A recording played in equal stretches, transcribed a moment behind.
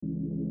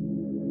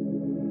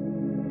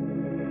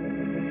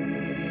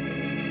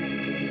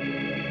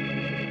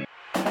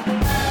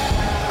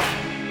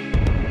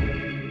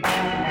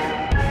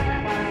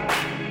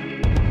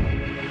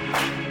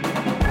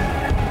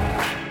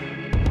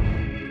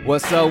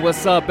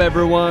What's up,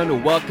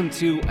 everyone? Welcome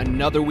to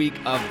another week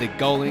of the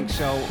GoLink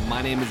Show. My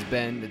name is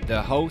Ben,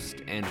 the host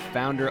and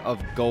founder of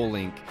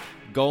GoLink.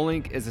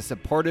 GoLink is a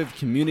supportive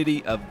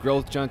community of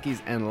growth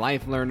junkies and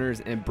life learners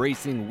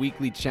embracing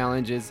weekly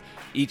challenges.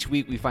 Each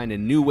week we find a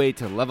new way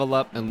to level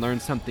up and learn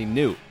something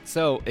new.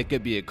 So it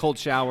could be a cold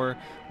shower,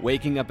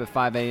 waking up at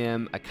 5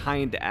 a.m., a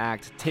kind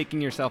act, taking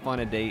yourself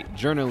on a date,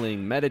 journaling,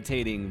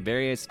 meditating,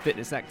 various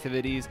fitness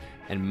activities,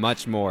 and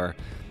much more.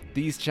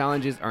 These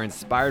challenges are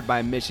inspired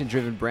by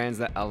mission-driven brands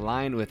that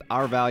align with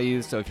our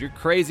values. So if you're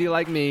crazy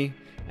like me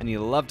and you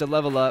love to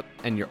level up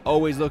and you're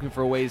always looking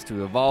for ways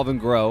to evolve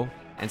and grow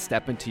and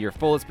step into your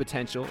fullest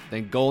potential,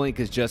 then GoLink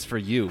is just for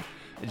you.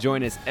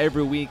 Join us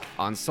every week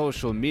on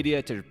social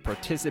media to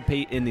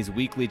participate in these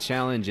weekly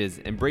challenges.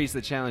 Embrace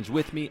the challenge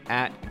with me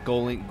at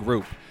GoLink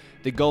Group.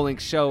 The GoLink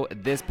Show,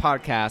 this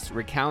podcast,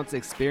 recounts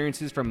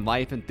experiences from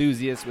life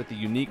enthusiasts with a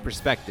unique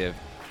perspective.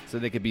 So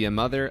they could be a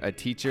mother, a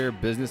teacher,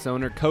 business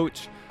owner,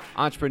 coach,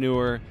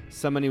 entrepreneur,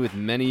 somebody with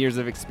many years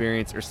of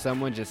experience, or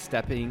someone just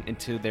stepping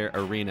into their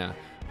arena.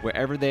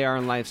 Wherever they are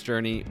in life's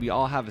journey, we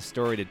all have a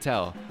story to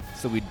tell.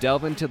 So we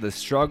delve into the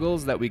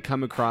struggles that we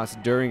come across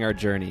during our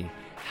journey.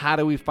 How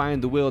do we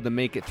find the will to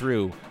make it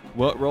through?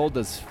 What role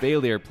does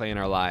failure play in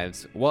our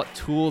lives? What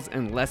tools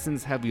and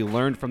lessons have we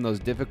learned from those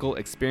difficult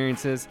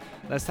experiences?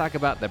 Let's talk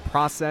about the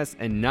process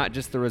and not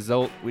just the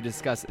result. We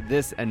discuss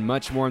this and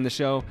much more in the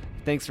show.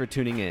 Thanks for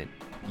tuning in.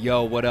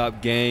 Yo, what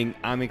up, gang?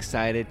 I'm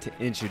excited to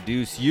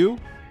introduce you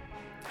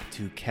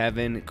to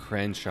Kevin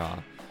Crenshaw,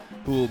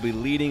 who will be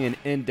leading an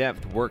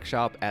in-depth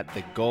workshop at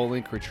the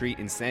GoLink Retreat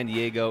in San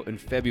Diego in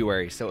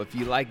February. So if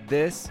you like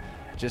this,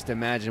 just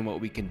imagine what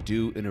we can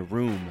do in a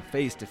room,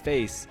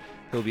 face-to-face.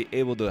 He'll be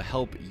able to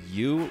help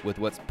you with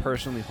what's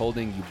personally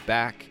holding you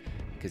back,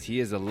 because he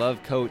is a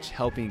love coach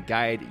helping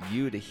guide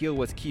you to heal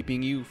what's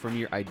keeping you from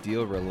your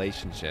ideal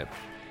relationship.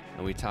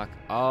 And we talk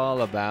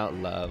all about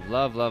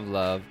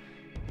love.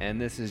 And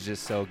this is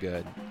just so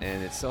good,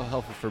 and it's so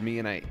helpful for me,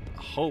 and I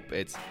hope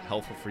it's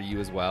helpful for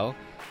you as well.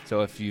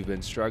 So if you've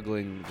been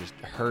struggling, just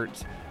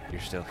hurt,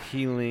 you're still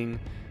healing,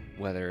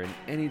 whether in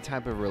any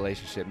type of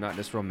relationship, not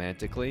just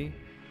romantically,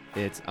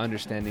 it's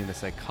understanding the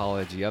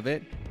psychology of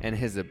it. And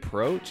his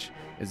approach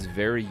is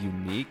very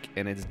unique,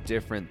 and it's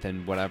different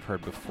than what I've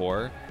heard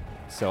before.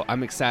 So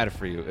I'm excited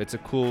for you. It's a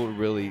cool,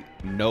 really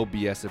no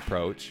BS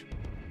approach.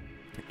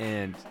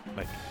 And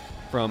like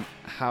from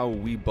how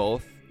we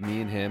both,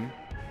 me and him,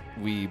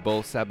 we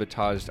both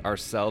sabotaged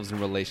ourselves in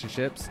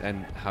relationships,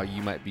 and how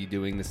you might be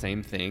doing the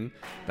same thing.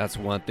 That's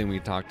one thing we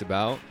talked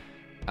about.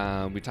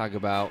 We talk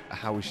about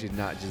how we should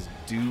not just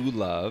do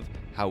love,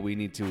 how we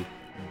need to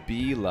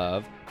be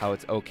love, how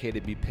it's okay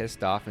to be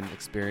pissed off and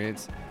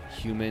experience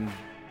human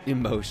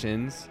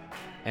emotions,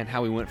 and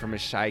how we went from a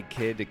shy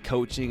kid to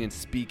coaching and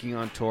speaking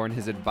on tour, and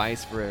his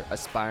advice for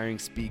aspiring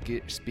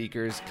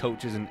speakers,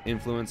 coaches, and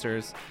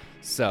influencers.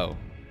 So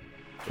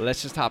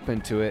let's just hop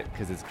into it,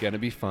 because it's going to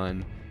be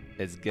fun.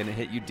 It's going to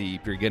hit you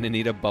deep. You're going to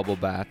need a bubble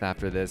bath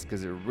after this,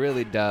 because it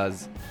really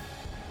does.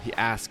 He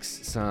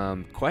asks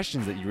some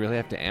questions that you really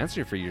have to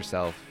answer for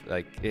yourself.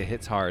 Like, it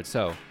hits hard.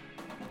 So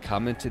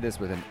come into this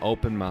with an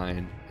open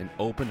mind, an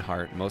open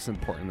heart, most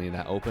importantly,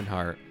 that open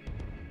heart,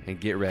 and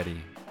get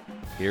ready.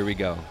 Here we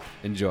go.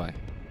 Enjoy.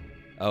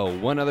 Oh,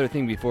 one other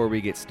thing before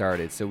we get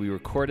started. So we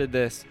recorded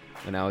this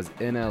when I was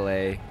in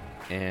LA,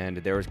 and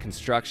there was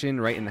construction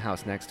right in the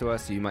house next to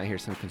us, so you might hear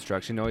some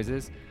construction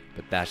noises.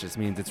 But that just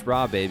means it's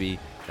raw, baby.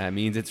 That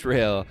means it's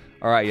real.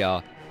 All right,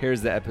 y'all.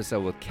 Here's the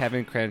episode with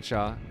Kevin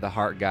Crenshaw, the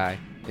heart guy.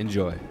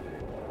 Enjoy.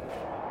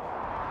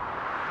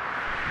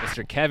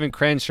 Mr. Kevin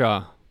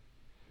Crenshaw.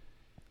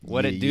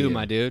 What it do,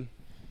 my dude?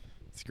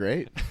 It's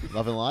great.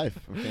 Loving life.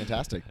 I'm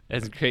fantastic.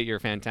 It's great.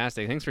 You're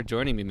fantastic. Thanks for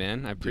joining me,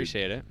 man. I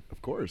appreciate it.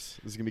 Of course.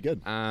 This is going to be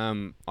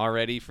good.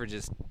 Already for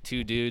just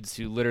two dudes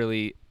who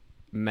literally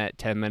met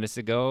 10 minutes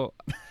ago,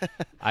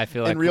 I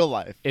feel like in real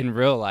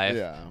life,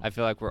 yeah. I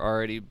feel like we're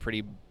already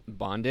pretty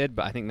bonded,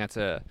 but I think that's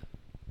a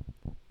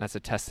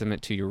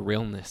testament to your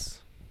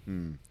realness.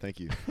 Thank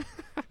you.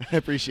 I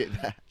appreciate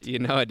that. You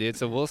know it, dude.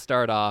 So we'll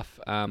start off.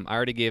 I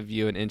already gave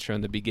you an intro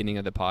in the beginning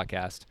of the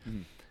podcast,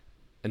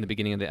 in the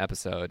beginning of the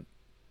episode.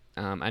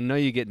 I know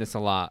you get this a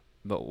lot,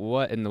 but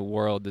what in the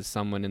world does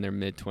someone in their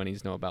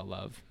mid-20s know about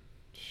love?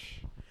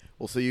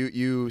 Well, so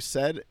you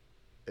said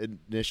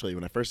initially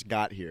when I first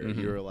got here,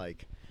 you were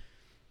like,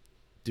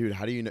 dude,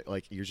 how do you know?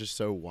 Like, you're just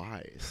so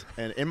wise.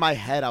 And in my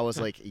head, I was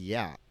like,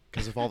 yeah,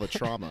 because of all the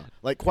trauma.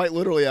 Like, quite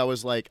literally, I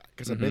was like,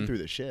 because I've been through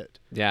the shit.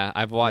 Yeah,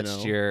 I've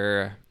watched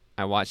your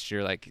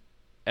like,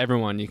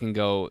 everyone, you can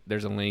go,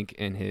 there's a link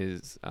in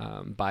his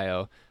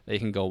bio that you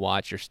can go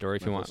watch your story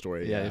if you want.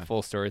 Story, the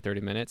full story,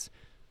 30 minutes.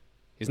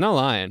 He's not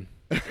lying.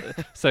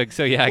 so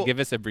yeah, well, give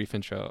us a brief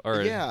intro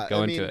or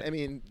go into it. I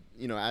mean,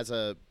 you know, as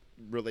a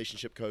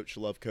relationship coach,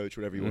 love coach,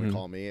 whatever you want to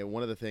call me, and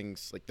one of the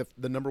things, like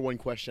the number one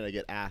question I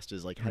get asked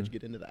is like, how'd you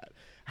get into that?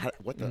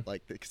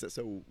 Like, because that's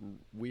so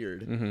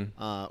weird,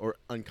 or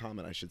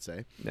uncommon, I should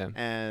say. Yeah.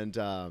 And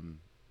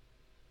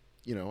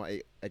you know,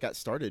 I got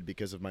started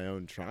because of my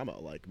own trauma.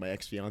 Like, my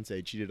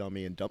ex-fiance cheated on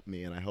me and dumped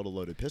me, and I held a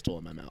loaded pistol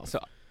in my mouth. So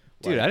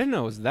Dude, I didn't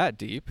know it was that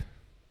deep.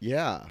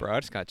 Yeah. Bro, I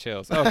just got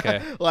chills.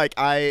 Okay. Like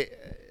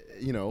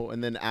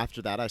and then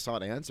after that I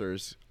sought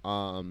answers.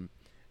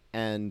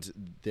 And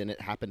then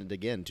it happened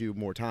again 2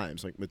 more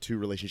times, like with 2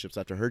 relationships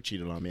after her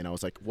cheated on me. And I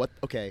was like, what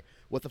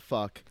the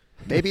fuck?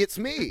 Maybe it's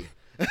me.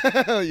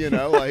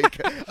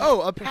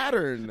 A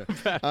pattern.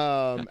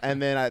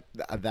 And then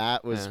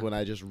that was when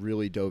I just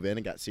really dove in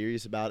and got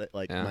serious about it,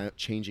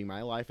 changing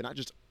my life, and not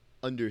just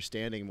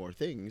understanding more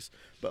things,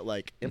 but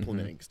like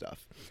implementing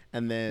stuff.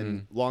 And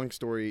then long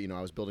story,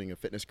 I was building a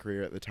fitness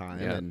career at the time,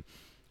 and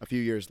a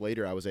few years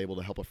later I was able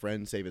to help a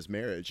friend save his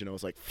marriage, and I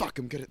was like, fuck,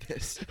 I'm good at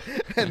this.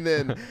 And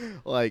then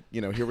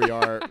here we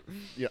are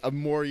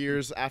more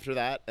years after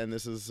that, and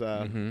this is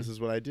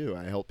what I do.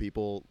 I help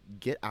people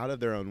get out of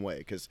their own way,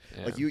 because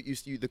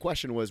you the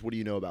question was, what do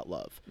you know about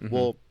love?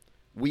 Well,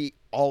 we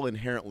all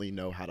inherently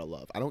know how to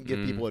love. I don't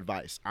give people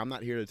advice. I'm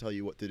not here to tell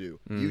you what to do.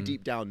 You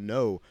deep down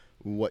know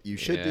what you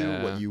should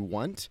do, what you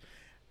want.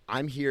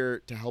 I'm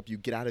here to help you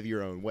get out of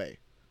your own way.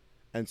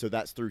 And so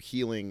that's through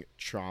healing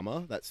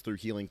trauma. That's through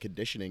healing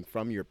conditioning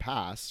from your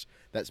past.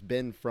 That's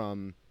been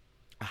from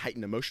a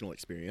heightened emotional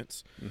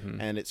experience.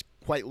 And it's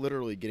quite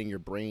literally getting your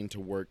brain to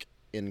work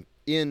in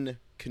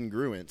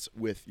congruence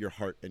with your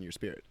heart and your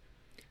spirit.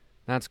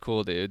 That's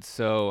cool, dude.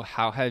 So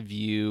how have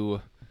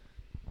you...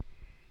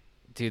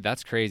 Dude,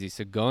 that's crazy.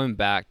 So going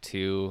back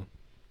to...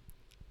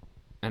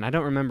 And I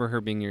don't remember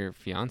her being your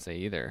fiance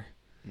either.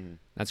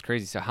 That's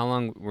crazy. So how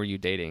long were you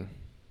dating?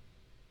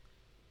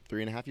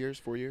 3.5 years,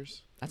 4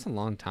 years. That's a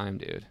long time,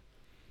 dude.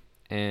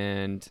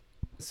 And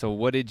so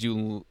what did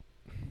you...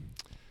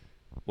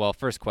 Well,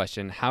 first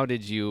question, how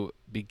did you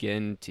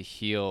begin to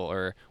heal?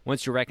 Or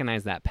once you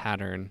recognize that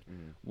pattern,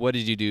 what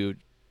did you do?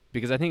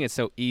 Because I think it's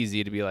so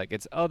easy to be like,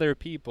 it's other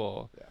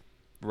people,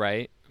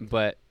 right?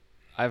 But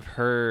I've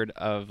heard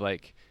of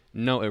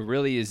no, it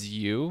really is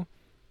you.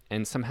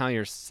 And somehow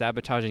you're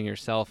sabotaging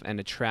yourself and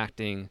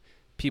attracting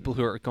people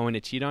who are going to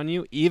cheat on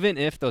you, even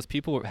if those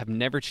people have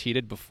never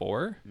cheated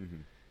before.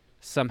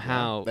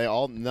 Somehow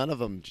none of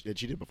them had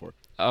cheated before.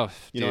 Oh,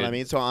 you know what I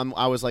mean? So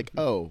I was like,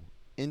 oh,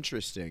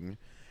 interesting.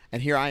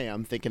 And here I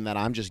am thinking that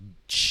I'm just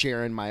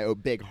sharing my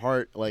big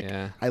heart,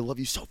 I love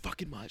you so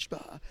fucking much,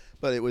 blah.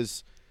 But it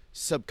was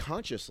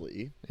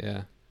subconsciously,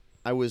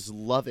 I was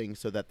loving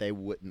so that they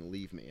wouldn't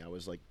leave me. I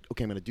was like,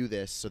 okay, I'm gonna do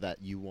this so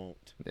that you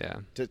won't.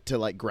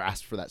 To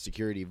grasp for that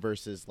security,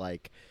 versus oh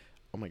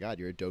my God,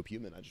 you're a dope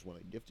human, I just want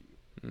to give to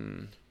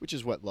you, which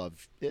is what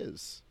love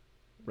is.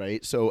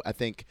 Right. So I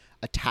think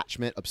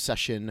attachment,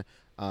 obsession,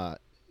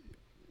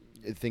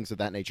 things of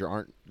that nature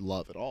aren't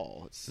love at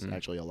all. It's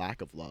actually a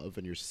lack of love,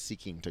 and you're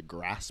seeking to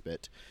grasp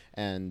it.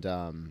 And,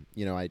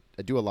 I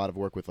do a lot of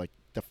work with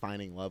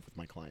defining love with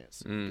my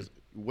clients.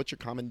 What's your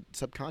common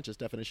subconscious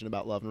definition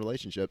about love and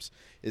relationships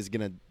is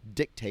going to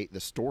dictate the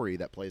story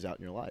that plays out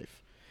in your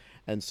life.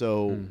 And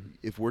so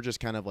if we're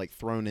just kind of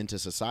thrown into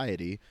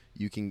society,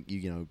 you can,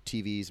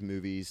 TVs,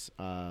 movies,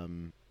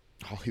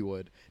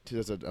 Hollywood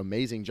does an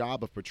amazing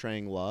job of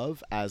portraying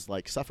love as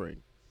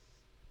suffering.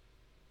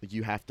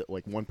 You have to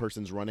one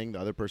person's running, the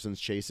other person's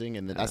chasing,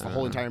 and then that's the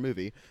whole entire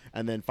movie.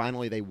 And then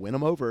finally they win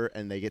them over,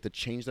 and they get to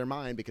change their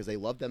mind because they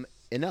love them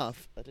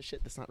enough.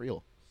 That's not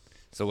real.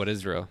 So what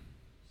is real?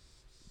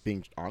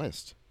 Being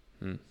honest.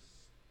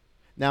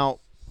 Now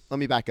let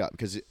me back up,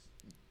 because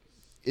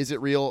is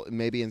it real?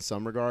 Maybe in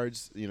some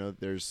regards,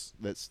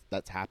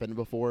 that's happened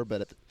before,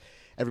 but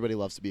everybody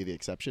loves to be the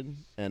exception.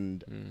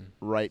 And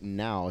right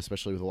now,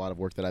 especially with a lot of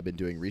work that I've been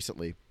doing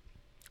recently,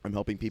 I'm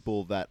helping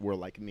people that were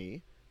like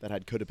me, that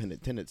had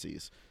codependent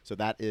tendencies. So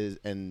that is,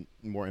 and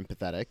more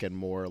empathetic and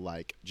more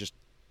just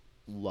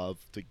love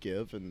to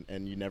give,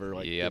 and you never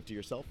give to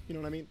yourself. You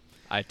know what I mean?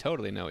 I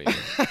totally know what you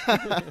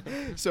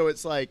mean. So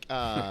it's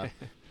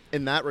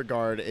in that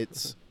regard,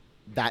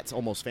 that's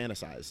almost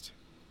fantasized.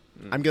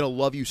 I'm going to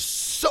love you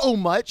so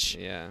much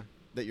that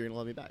you're going to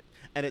love me back.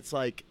 And it's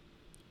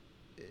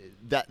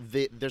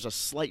there's a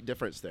slight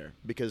difference there,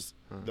 because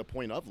the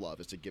point of love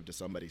is to give to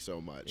somebody so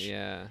much.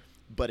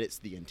 But it's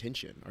the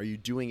intention. Are you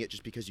doing it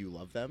just because you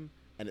love them,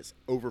 and it's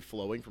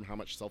overflowing from how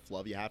much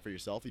self-love you have for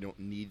yourself? You don't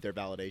need their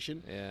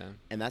validation.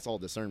 And that's all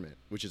discernment,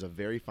 which is a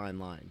very fine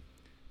line.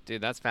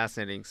 Dude, that's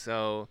fascinating.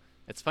 So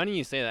it's funny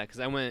you say that,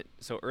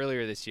 because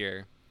earlier this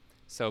year,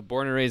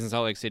 born and raised in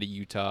Salt Lake City,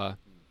 Utah,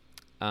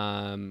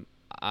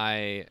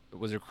 I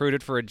was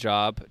recruited for a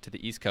job to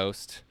the East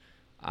Coast.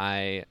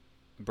 I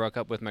broke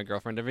up with my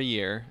girlfriend of a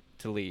year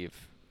to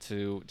leave,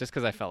 just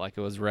because I felt like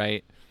it was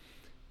right.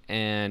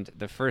 And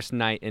the first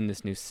night in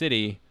this new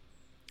city,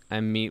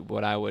 I meet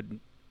what I would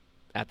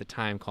at the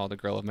time call the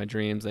girl of my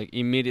dreams.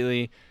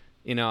 Immediately,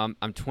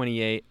 I'm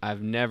 28.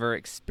 I've never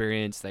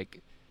experienced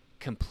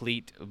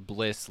complete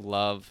bliss,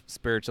 love,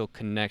 spiritual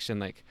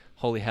connection.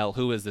 Holy hell,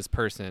 who is this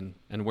person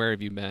and where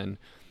have you been?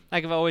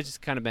 I've always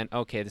just kind of been,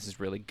 okay, this is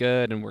really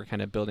good, and we're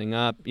kind of building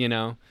up,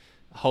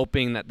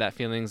 hoping that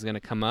feeling is going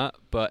to come up,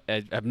 but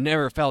I've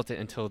never felt it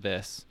until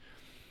this.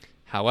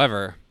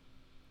 However,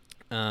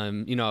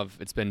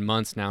 it's been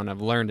months now, and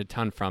I've learned a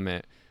ton from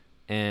it,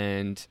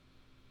 and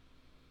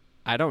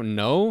I don't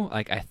know.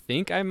 Like, I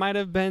think I might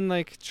have been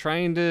like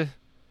trying to,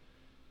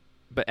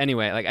 but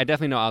anyway, like I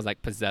definitely know I was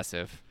like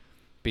possessive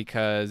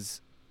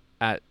because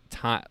at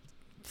time,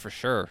 for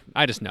sure.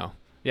 I just know.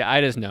 Yeah,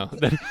 I just know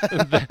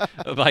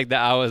like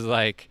that I was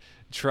like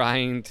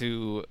trying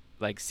to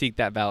like seek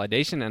that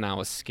validation, and I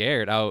was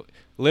scared. I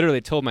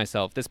literally told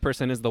myself this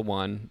person is the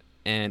one,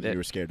 and you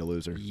were scared to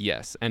lose her.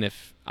 Yes, and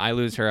if I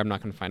lose her, I'm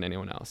not going to find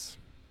anyone else.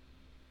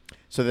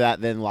 So that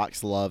then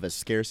locks love as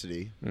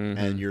scarcity,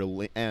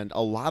 Mm-hmm. and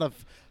a lot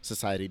of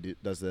society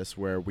does this,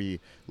 where we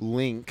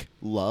link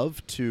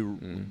love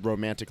to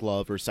romantic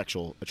love or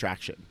sexual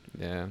attraction.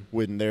 Yeah.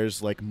 When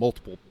there's like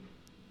multiple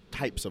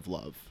types of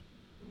love,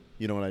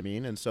 you know what I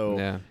mean? And so,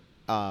 Yeah.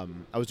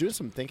 I was doing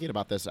some thinking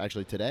about this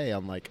actually today.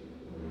 I'm like,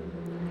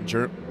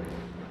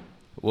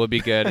 Would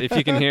be good if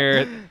you can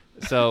hear.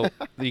 So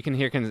you can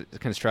hear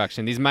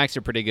construction. These mics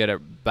are pretty good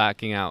at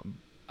backing out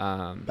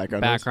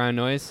background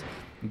noise.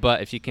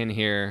 But if you can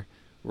hear,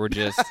 we're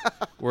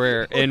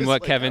in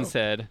what Kevin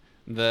said,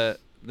 the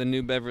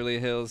new Beverly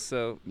Hills.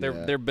 So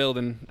they're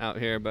building out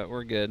here, but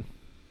we're good.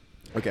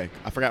 Okay,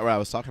 I forgot what I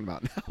was talking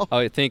about now. Oh,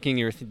 you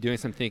were doing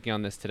some thinking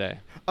on this today.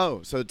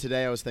 Oh, so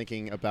today I was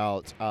thinking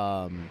about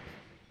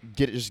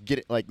get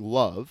it like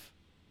love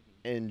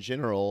in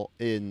general,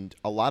 in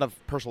a lot of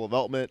personal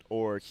development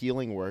or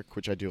healing work,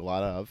 which I do a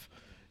lot of,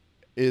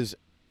 is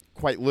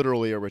quite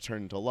literally a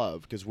return to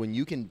love. Because when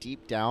you can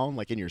deep down,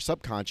 like in your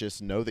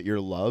subconscious, know that you're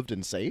loved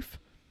and safe,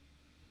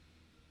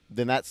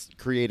 then that's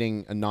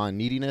creating a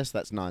non-neediness,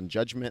 that's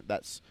non-judgment,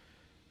 that's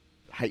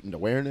heightened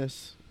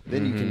awareness.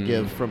 Then you can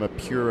give from a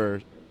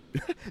purer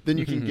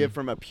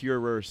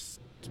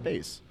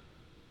space.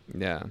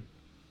 Yeah.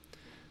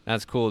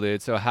 That's cool,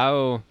 dude. So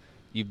how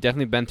you've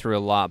definitely been through a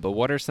lot, but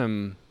what are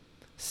some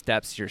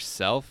steps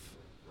yourself?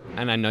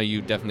 And I know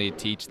you definitely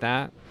teach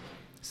that.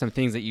 Some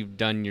things that you've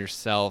done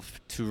yourself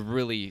to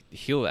really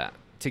heal that,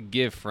 to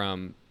give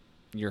from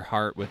your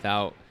heart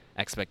without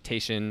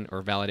expectation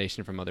or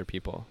validation from other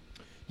people.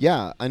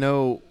 Yeah, I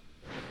know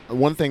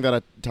one thing that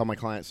I tell my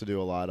clients to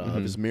do a lot of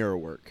is mirror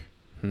work.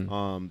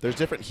 There's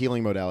different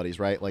healing modalities,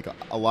 right? Like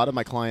a lot of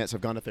my clients have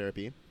gone to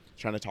therapy,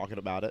 trying to talk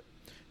about it,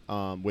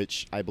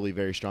 which I believe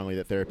very strongly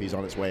that therapy is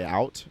on its way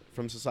out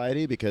from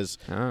society, because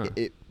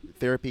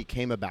therapy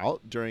came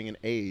about during an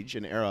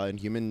era in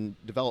human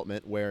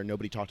development where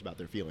nobody talked about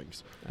their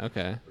feelings.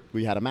 Okay.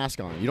 We had a mask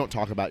on. You don't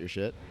talk about your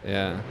shit.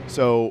 Yeah.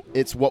 So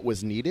it's what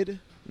was needed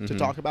to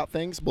talk about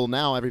things. Well,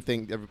 now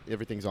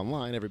everything's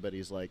online.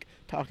 Everybody's like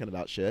talking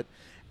about shit.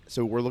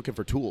 So we're looking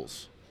for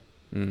tools.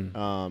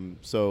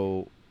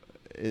 So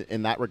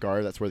in that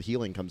regard, that's where the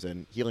healing comes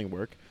in. Healing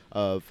work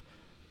of,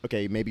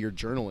 okay, maybe you're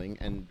journaling,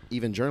 and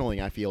even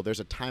journaling, I feel there's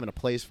a time and a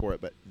place for it,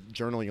 but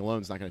journaling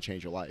alone is not going to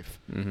change your life.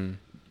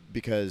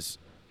 Because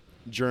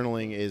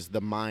journaling is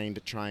the mind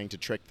trying to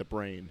trick the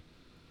brain.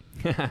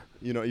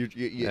 You know,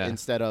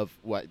 instead of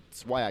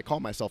it's why I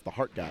call myself the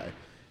heart guy,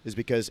 is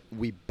because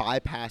we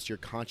bypass your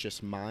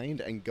conscious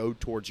mind and go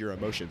towards your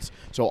emotions.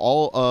 So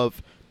all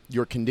of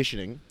your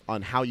conditioning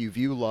on how you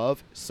view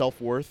love,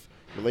 self-worth,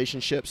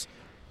 relationships,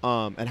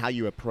 and how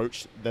you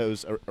approach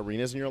those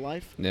arenas in your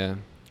life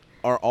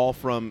are all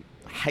from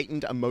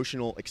heightened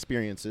emotional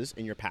experiences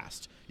in your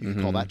past. You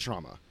can call that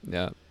trauma.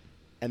 Yeah.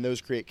 And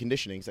those create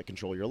conditionings that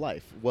control your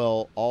life.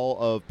 Well, all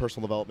of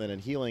personal development and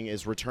healing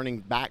is returning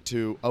back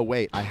to, oh,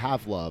 wait, I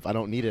have love. I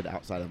don't need it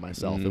outside of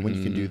myself. And when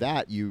you can do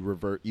that,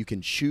 you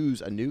can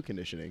choose a new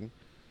conditioning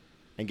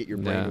and get your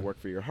brain to work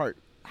for your heart.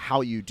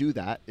 How you do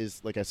that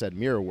is, like I said,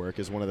 mirror work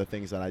is one of the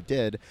things that I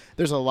did.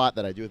 There's a lot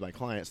that I do with my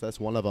clients. That's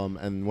one of them,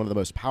 and one of the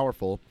most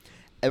powerful.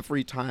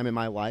 Every time in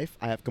my life,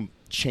 I have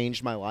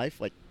changed my life,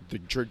 like the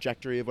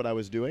trajectory of what I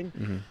was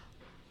doing.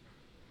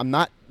 I'm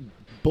not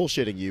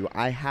bullshitting you.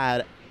 I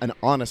had an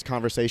honest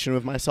conversation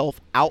with myself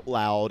out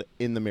loud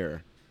in the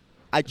mirror.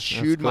 I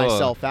chewed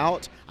myself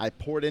out. I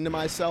poured into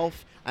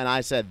myself, and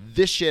I said,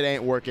 this shit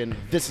ain't working.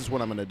 This is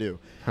what I'm going to do.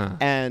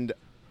 And,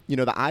 you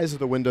know, the eyes are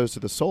the windows to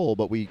the soul,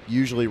 but we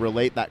usually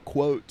relate that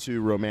quote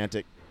to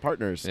romantic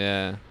partners.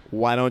 Yeah.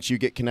 Why don't you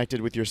get connected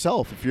with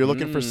yourself? If you're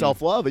looking for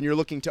self-love and you're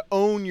looking to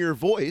own your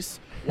voice,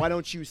 why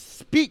don't you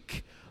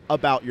speak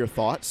about your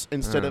thoughts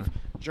instead of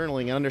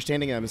journaling and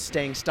understanding them and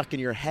staying stuck in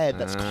your head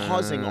that's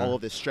causing all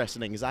of this stress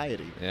and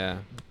anxiety? Yeah.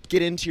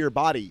 Get into your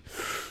body.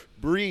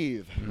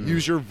 Breathe.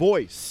 Use your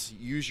voice.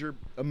 Use your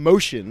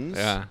emotions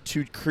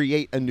to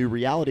create a new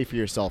reality for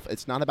yourself.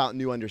 It's not about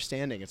new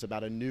understanding. It's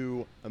about a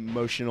new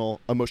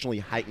emotionally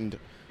heightened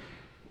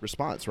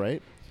response,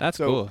 right? That's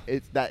cool.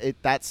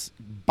 That's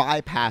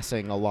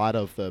bypassing a lot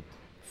of the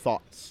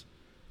thoughts.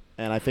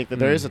 And I think that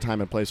there is a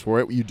time and place for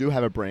it. You do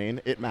have a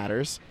brain. It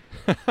matters.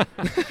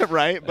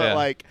 Right?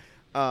 But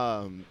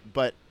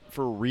but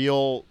for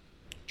real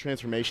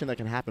transformation that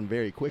can happen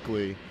very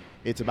quickly,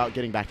 it's about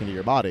getting back into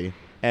your body.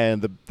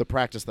 And the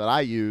practice that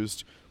I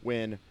used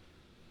when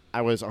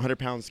I was 100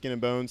 pounds skin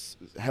and bones,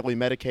 heavily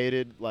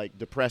medicated, like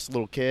depressed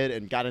little kid,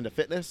 and got into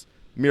fitness,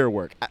 mirror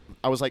work.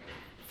 I was like,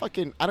 I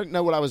didn't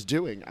know what I was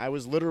doing. I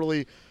was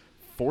literally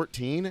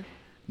 14,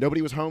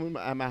 nobody was home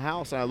at my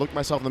house, and I looked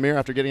myself in the mirror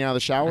after getting out of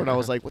the shower, and I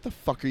was like, what the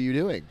fuck are you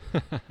doing?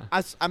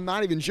 I'm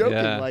not even joking.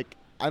 Yeah. Like,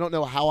 I don't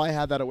know how I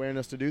had that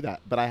awareness to do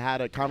that, but I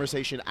had a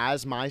conversation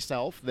as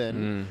myself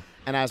then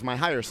and as my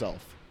higher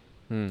self.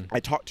 I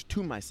talked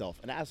to myself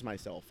and as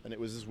myself, and it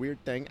was this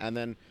weird thing, and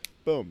then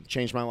boom,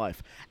 changed my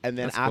life. And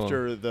then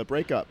after the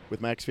breakup with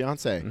my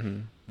ex-fiance,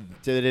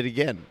 did it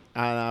again.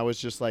 And I was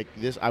just like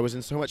this. I was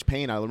in so much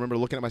pain. I remember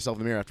looking at myself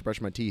in the mirror after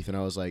brushing my teeth, and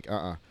I was like,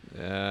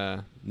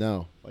 Yeah.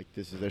 no, like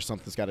there's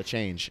something's got to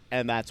change.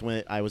 And that's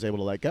when I was able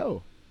to let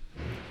go.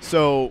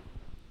 So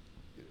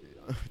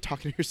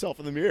talking to yourself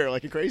in the mirror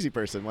like a crazy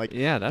person, like,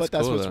 yeah, that's but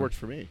that's cool, what's though. worked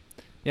for me.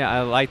 Yeah,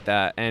 I like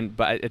that.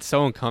 But it's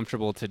so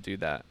uncomfortable to do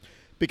that.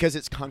 Because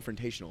it's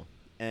confrontational,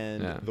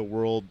 and the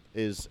world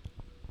is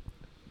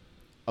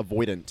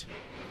avoidant.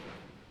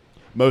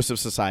 Most of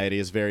society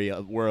is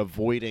we're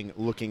avoiding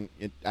looking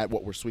at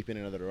what we're sweeping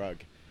under the rug.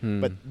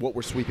 But what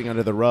we're sweeping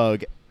under the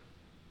rug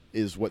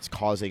is what's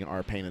causing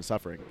our pain and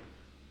suffering.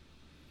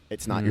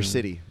 It's not your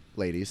city,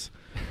 ladies.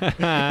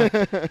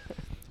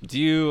 Do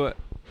you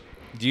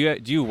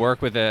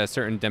work with a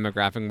certain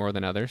demographic more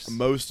than others?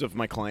 Most of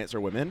my clients are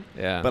women,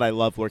 Yeah. but I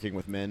love working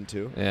with men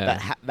too.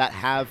 Yeah. That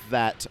have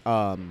that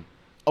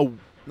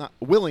not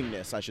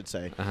willingness, I should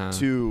say,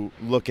 to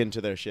look into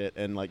their shit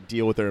and like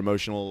deal with their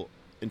emotional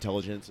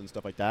intelligence and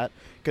stuff like that.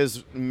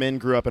 Because men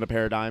grew up in a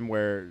paradigm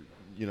where,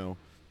 you know,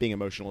 being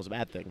emotional is a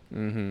bad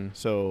thing.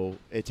 So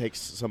it takes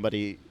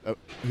somebody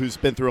who's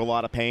been through a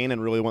lot of pain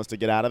and really wants to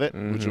get out of it,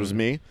 which was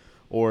me,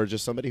 or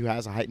just somebody who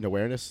has a heightened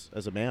awareness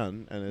as a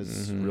man and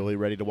is really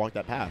ready to walk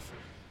that path.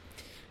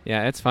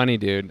 Yeah, it's funny,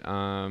 dude.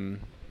 In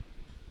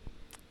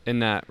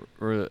that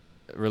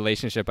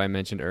relationship I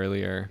mentioned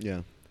earlier,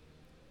 Yeah.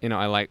 you know,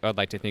 I'd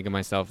like to think of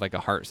myself like a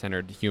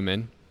heart-centered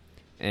human,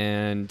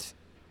 and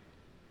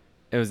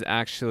it was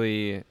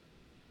actually,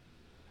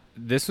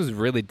 this was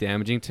really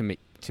damaging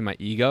to my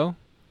ego,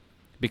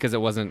 because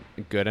it wasn't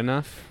good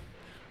enough,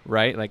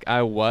 right? Like,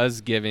 I was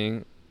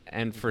giving,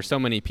 and for so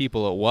many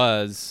people it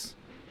was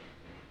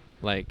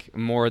like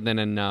more than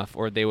enough,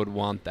 or they would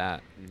want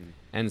that.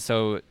 And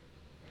so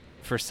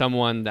for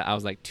someone that I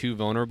was like too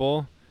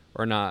vulnerable,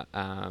 or not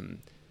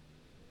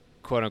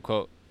quote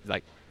unquote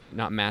like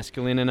not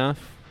masculine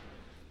enough,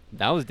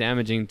 that was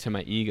damaging to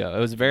my ego. It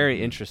was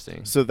very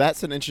interesting. So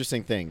that's an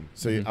interesting thing.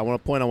 So I want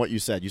to point on what you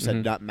said. You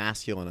said not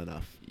masculine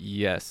enough.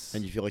 Yes.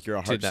 And you feel like you're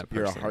a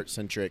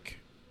heart-centric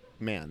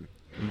man.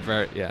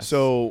 Very, yes.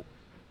 So,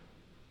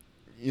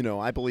 you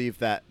know, I believe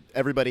that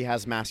everybody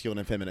has masculine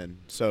and feminine.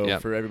 So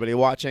for everybody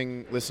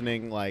watching,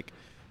 listening, like,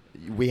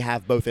 we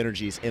have both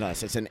energies in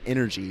us. It's an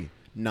energy,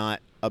 not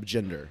of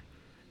gender.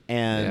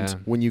 And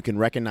when you can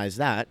recognize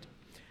that,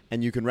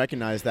 and you can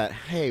recognize that,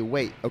 hey,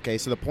 wait, okay,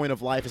 so the point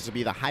of life is to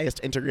be the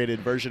highest integrated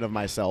version of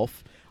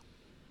myself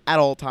at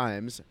all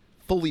times,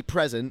 fully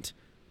present,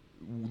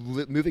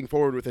 moving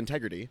forward with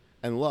integrity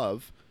and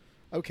love.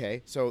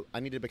 Okay, so I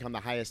need to become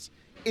the highest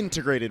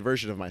integrated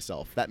version of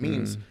myself. That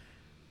means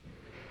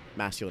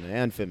masculine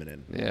and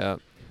feminine. Yeah.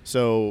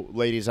 So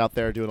ladies out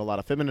there doing a lot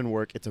of feminine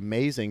work, it's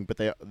amazing, but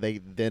they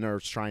then are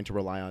trying to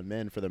rely on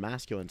men for the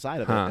masculine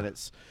side of it. And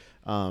it's,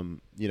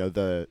 you know,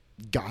 the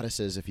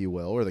goddesses, if you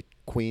will, or the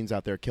queens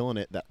out there killing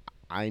it that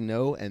I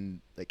know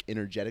and like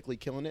energetically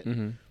killing it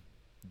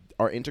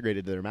are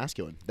integrated to their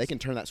masculine. They can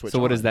turn that switch on.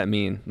 So what does that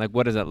mean? Like,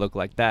 what does that look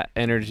like? That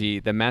energy,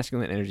 the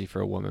masculine energy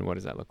for a woman, what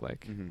does that look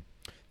like?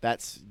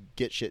 That's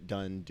get shit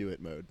done, do it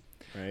mode,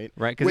 right?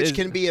 Right. Which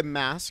can be a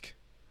mask,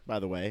 by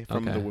the way,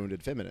 from the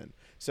wounded feminine.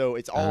 So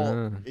it's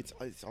all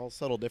it's all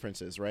subtle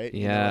differences, right?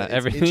 Yeah, you know,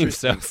 everything's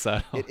so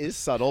subtle. It is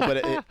subtle,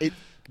 but it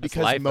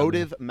because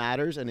motive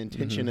matters and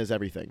intention is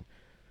everything.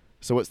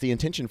 So what's the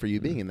intention for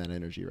you being in that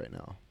energy right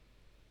now?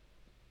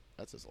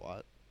 That says a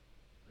lot.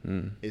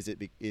 Is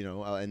it, you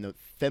know, and the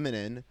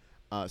feminine,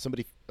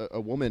 a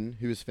woman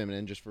who is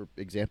feminine, just for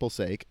example's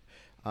sake,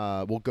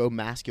 will go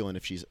masculine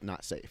if she's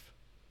not safe.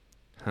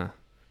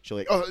 She'll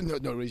like, oh, no,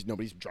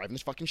 nobody's driving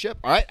this fucking ship.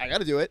 All right, I got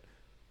to do it.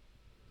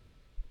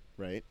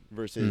 Right?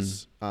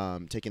 Versus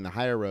taking the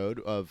higher road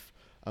of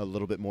a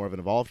little bit more of an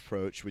evolved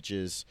approach, which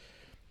is,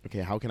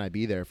 okay, how can I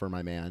be there for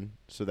my man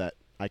so that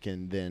I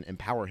can then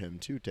empower him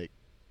to take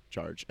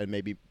charge and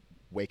maybe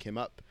wake him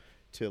up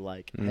to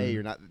like, hey,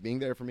 you're not being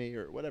there for me,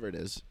 or whatever it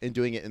is, and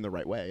doing it in the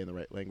right way, in the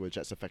right language.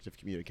 That's effective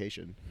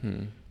communication.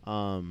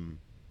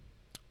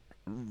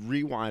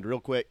 Rewind real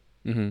quick.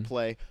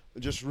 Play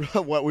just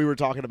what we were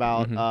talking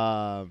about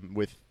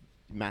with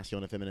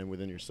masculine and feminine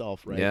within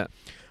yourself, right? Yeah.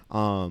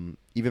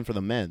 Even for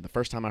the men, the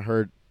first time I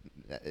heard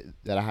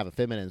that I have a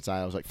feminine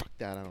side, I was like, fuck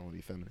that, I don't want to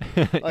be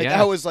feminine. Like,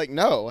 I was like,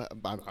 no,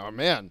 I'm a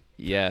man.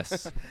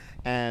 Yes.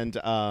 And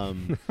I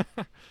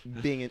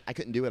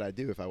couldn't do what I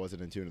do if I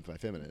wasn't in tune with my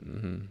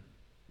feminine,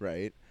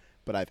 right?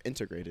 But I've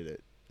integrated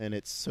it, and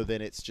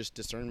then it's just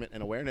discernment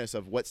and awareness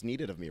of what's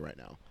needed of me right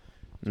now.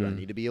 Do I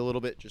need to be a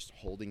little bit just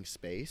holding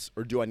space,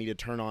 or do I need to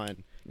turn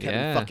on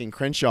Kevin fucking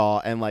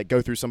Crenshaw and like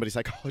go through somebody's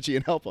psychology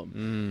and help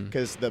them?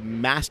 Because the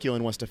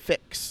masculine wants to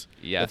fix,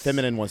 the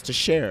feminine wants to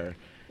share,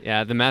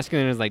 Yeah, the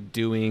masculine is like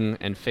doing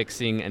and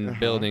fixing and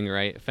building,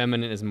 right?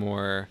 Feminine is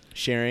more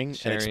sharing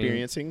and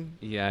experiencing.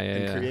 Yeah,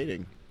 and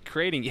creating.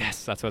 Creating,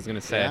 yes, that's what I was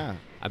gonna say. Yeah,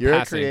 I'm you're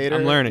passing. a creator.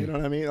 I'm learning. You know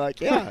what I mean?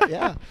 Like,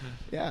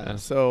 yeah.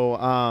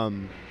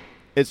 So,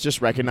 it's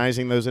just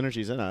recognizing those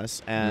energies in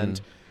us,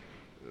 and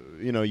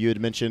you know, you had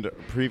mentioned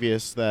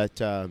previous that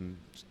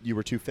you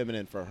were too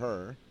feminine for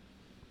her.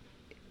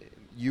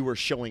 You were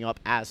showing up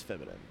as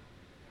feminine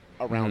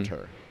around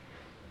her.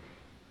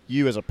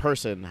 You as a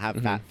person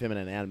have that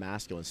feminine and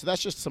masculine. So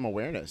that's just some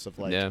awareness of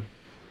like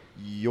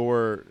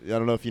your, I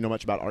don't know if you know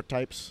much about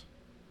archetypes.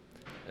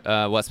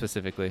 What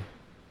specifically?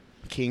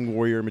 King,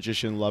 warrior,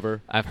 magician,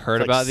 lover. I've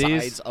heard like about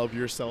sides these. of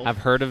yourself. I've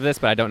heard of this,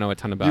 but I don't know a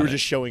ton about it. You were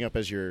just showing up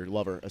as your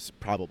lover,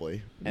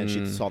 probably, and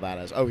she saw that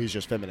as, oh, he's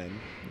just feminine.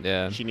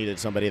 Yeah. She needed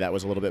somebody that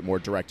was a little bit more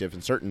directive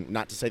and certain.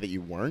 Not to say that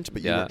you weren't,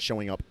 but you weren't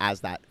showing up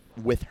as that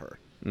with her.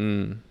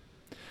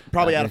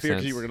 Probably out of fear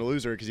because you were going to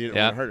lose her because you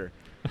didn't want to hurt her.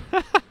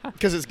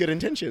 Because it's good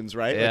intentions,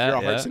 right? Yeah, like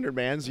you're a heart-centered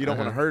man, so you don't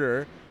want to hurt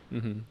her.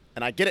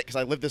 And I get it because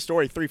I lived this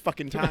story 3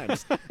 fucking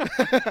times.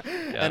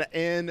 And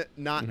in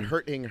not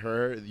hurting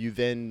her, you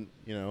then,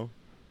 you know,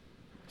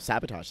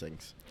 sabotage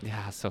things.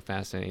 Yeah, so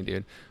fascinating,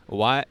 dude.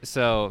 Why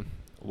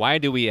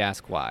do we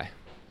ask why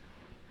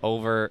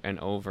over and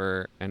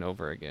over and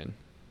over again?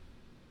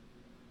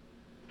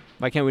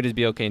 Why can't we just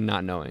be okay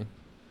not knowing?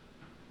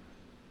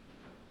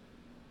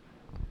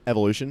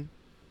 Evolution.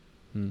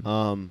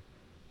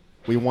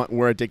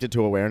 We're addicted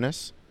to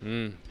awareness.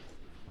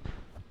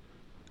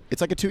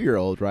 It's like a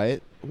 2-year-old,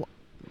 right?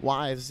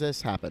 Why does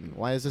this happen?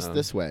 Why is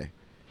this way?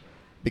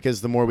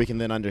 Because the more we can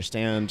then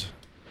understand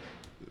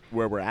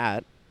where we're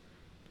at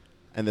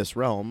in this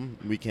realm,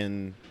 we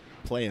can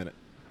play in it.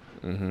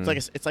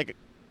 It's like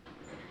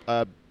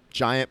a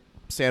giant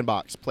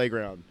sandbox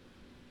playground.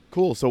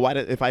 Cool. So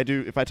if I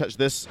touch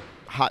this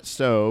hot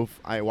stove,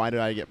 why did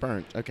I get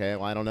burnt? Okay,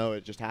 well, I don't know.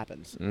 It just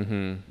happens.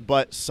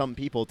 But some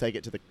people take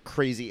it to the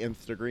crazy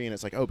nth degree, and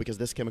it's like, oh, because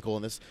this chemical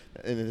and this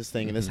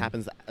thing and this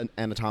happens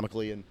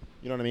anatomically, and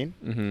you know what I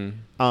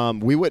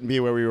mean? We wouldn't be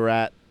where we were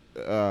at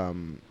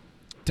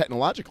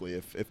technologically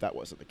if that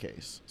wasn't the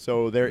case.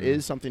 So there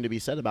is something to be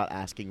said about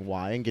asking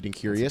why and getting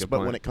curious. But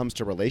when it comes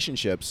to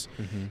relationships,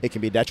 it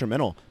can be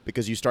detrimental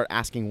because you start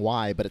asking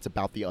why, but it's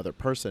about the other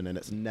person and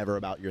it's never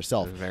about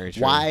yourself. Very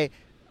true. Why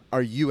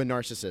are you a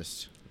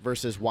narcissist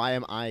versus why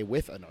am I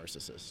with a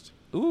narcissist?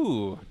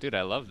 Ooh, dude,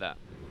 I love that.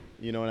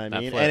 You know what I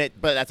That mean? flip.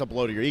 But that's a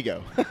blow to your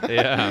ego.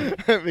 Yeah.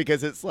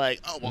 Because it's like,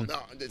 oh, well, no,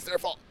 it's their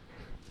fault.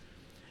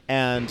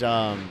 And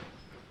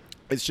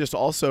it's just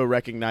also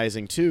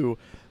recognizing, too,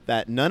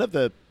 that none of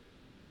the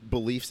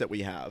beliefs that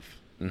we have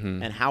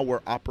and how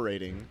we're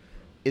operating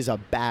is a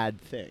bad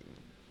thing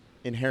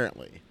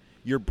inherently.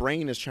 Your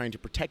brain is trying to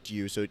protect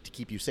you to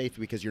keep you safe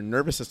because your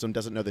nervous system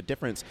doesn't know the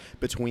difference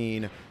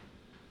between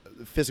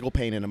physical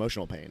pain and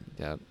emotional pain.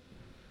 Yeah.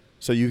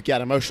 So you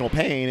get emotional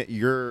pain,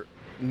 your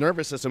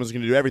nervous system is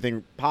going to do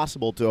everything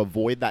possible to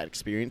avoid that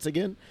experience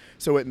again.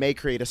 So it may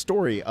create a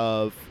story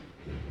of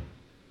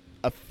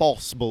a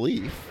false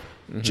belief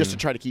just to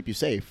try to keep you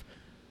safe.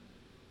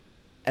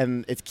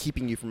 And it's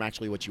keeping you from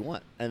actually what you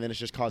want. And then it's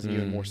just causing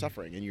you more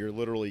suffering. And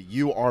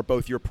you are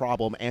both your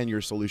problem and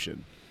your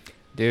solution.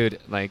 Dude,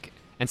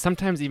 and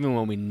sometimes even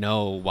when we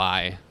know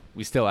why,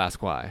 we still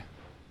ask why.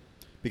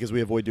 Because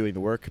we avoid doing the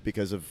work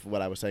because of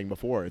what I was saying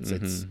before.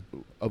 It's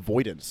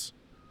avoidance.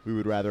 We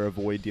would rather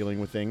avoid dealing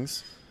with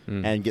things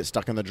and get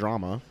stuck in the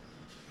drama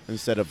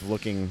instead of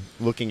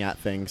looking at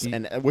things.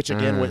 And which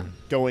again,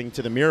 with going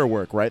to the mirror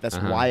work, right? That's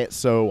why it's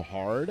so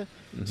hard.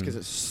 It's because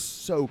it's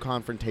so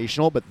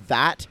confrontational. But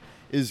that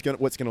is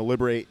what's going to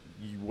liberate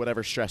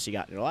whatever stress you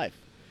got in your life.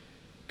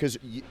 Because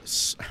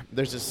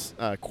there's this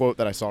quote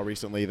that I saw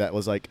recently that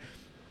was like,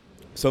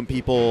 some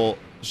people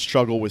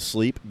struggle with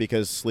sleep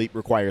because sleep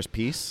requires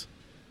peace.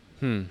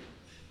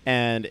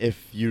 And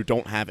if you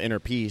don't have inner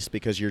peace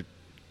because you're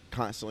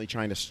constantly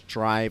trying to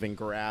strive and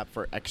grab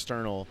for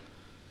external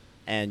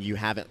and you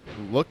haven't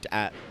looked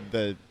at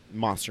the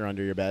monster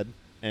under your bed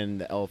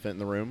and the elephant in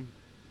the room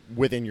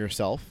within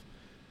yourself,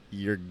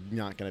 you're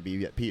not going to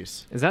be at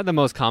peace. Is that the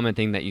most common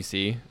thing that you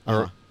see?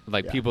 Or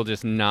people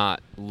just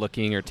not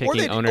looking or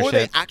taking ownership? Or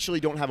they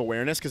actually don't have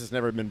awareness because it's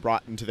never been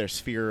brought into their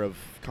sphere of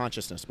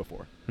consciousness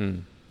before.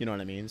 You know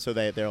what I mean? So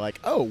they're like,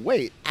 oh,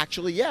 wait,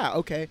 actually, yeah,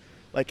 okay.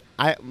 Like,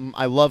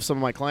 I love some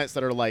of my clients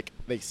that are like,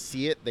 they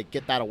see it, they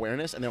get that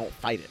awareness, and they don't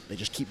fight it. They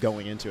just keep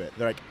going into it.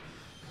 They're like,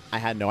 I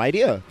had no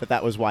idea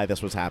that was why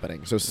this was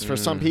happening. So for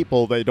some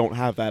people, they don't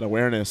have that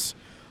awareness.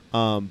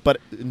 But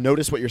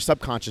notice what your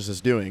subconscious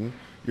is doing.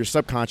 Your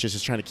subconscious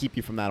is trying to keep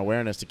you from that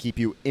awareness, to keep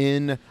you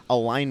in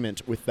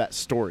alignment with that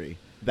story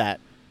that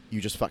you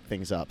just fuck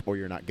things up, or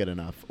you're not good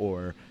enough,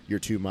 or you're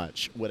too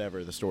much,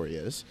 whatever the story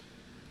is.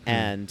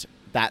 And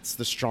that's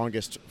the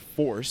strongest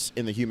force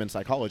in the human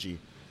psychology,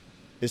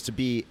 is to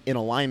be in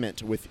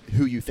alignment with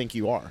who you think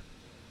you are.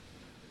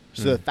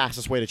 So the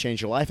fastest way to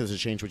change your life is to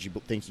change what you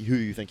think, who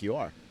you think you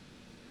are.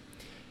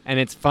 And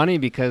it's funny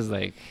because,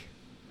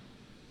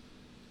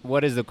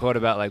 what is the quote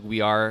about, we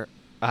are,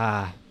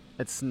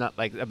 it's not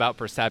like about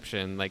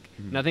perception. Like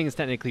nothing is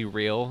technically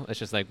real. It's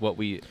just like what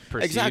we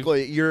perceive.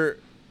 Exactly.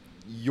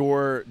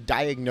 Your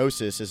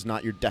diagnosis is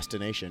not your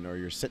destination or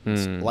your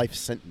sentence, life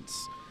sentence.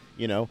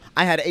 You know,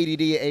 I had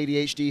ADD,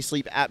 ADHD,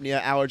 sleep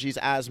apnea, allergies,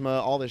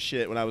 asthma, all this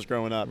shit when I was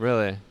growing up.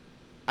 Really?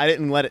 I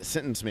didn't let it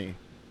sentence me.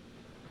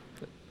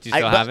 Do you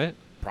still have it?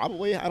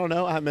 Probably. I don't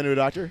know. I haven't been to a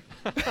doctor.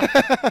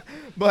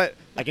 But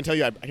I can tell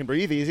you I can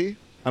breathe easy.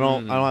 I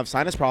don't have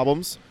sinus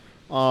problems.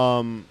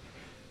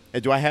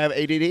 Do I have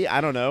ADD? I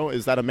don't know.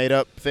 Is that a made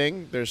up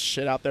thing? There's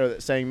shit out there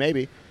that's saying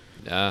maybe.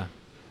 Yeah.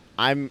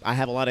 I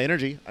have a lot of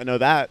energy. I know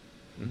that.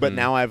 But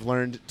now I've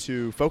learned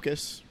to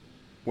focus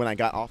when I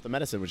got off the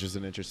medicine, which is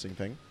an interesting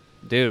thing.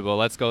 Dude, well,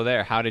 let's go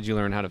there. How did you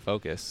learn how to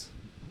focus?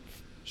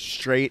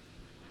 Straight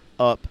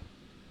up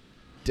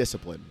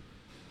discipline.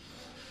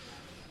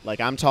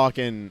 Like, I'm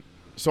talking...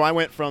 So I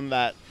went from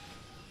that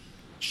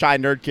shy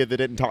nerd kid that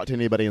didn't talk to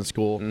anybody in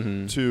school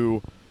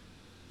to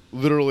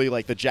literally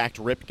like the jacked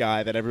rip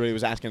guy that everybody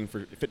was asking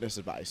for fitness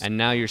advice. And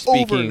now you're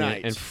speaking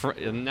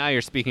overnight. Now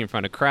you're speaking in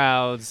front of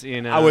crowds,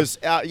 you know. I was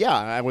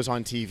I was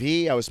on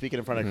TV, I was speaking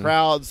in front of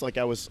crowds, like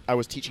I was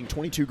teaching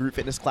 22 group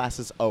fitness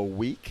classes a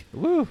week.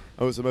 Woo.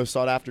 I was the most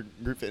sought after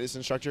group fitness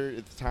instructor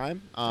at the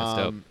time. That's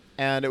dope.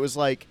 And it was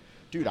like,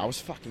 dude, I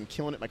was fucking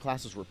killing it. My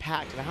classes were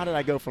packed. And how did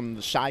I go from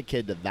the shy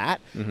kid to that?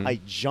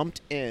 I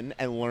jumped in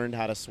and learned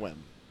how to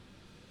swim.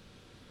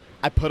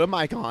 I put a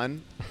mic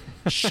on,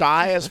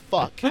 shy as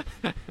fuck,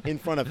 in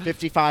front of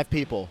 55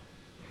 people.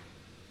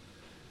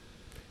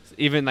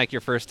 Even like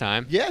your first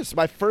time? Yes,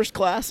 my first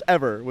class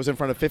ever was in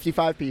front of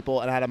 55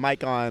 people, and I had a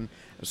mic on.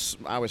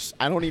 I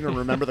don't even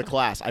remember the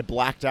class. I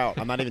blacked out.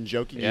 I'm not even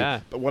joking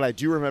you. But what I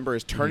do remember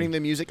is turning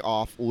the music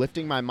off,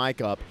 lifting my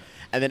mic up,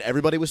 and then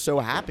everybody was so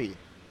happy.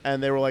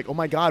 And they were like, "Oh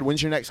my God,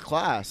 when's your next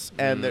class?"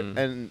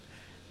 And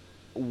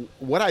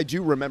what I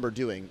do remember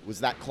doing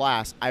was that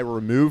class, I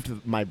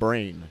removed my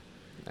brain.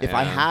 If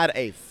I had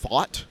a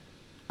thought,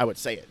 I would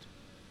say it.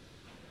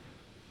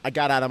 I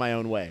got out of my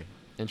own way.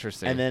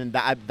 Interesting. And then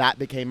that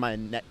became my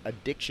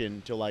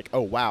addiction to like,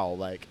 oh, wow,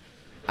 like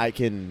I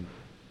can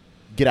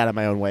get out of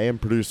my own way and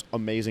produce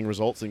amazing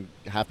results and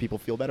have people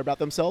feel better about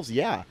themselves.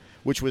 Yeah.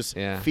 Which was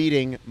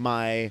feeding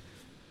my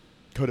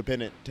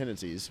codependent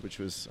tendencies, which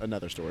was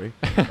another story.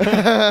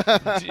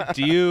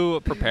 Do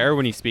you prepare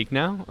when you speak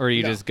now, or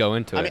you just go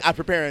into it? I mean, I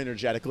prepare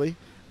energetically.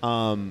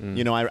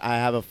 You know, I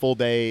have a full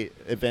day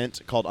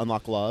event called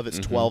Unlock Love. It's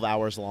 12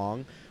 hours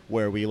long,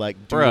 where we like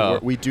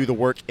do the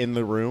work in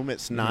the room.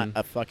 It's not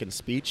a fucking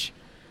speech.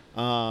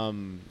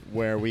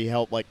 Where we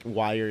help like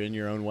while you're in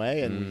your own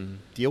way and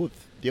deal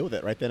with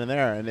it right then and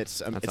there, and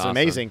it's awesome.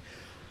 Amazing.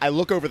 I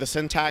look over the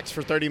syntax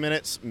for 30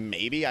 minutes.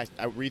 Maybe I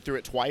read through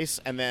it twice,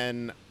 and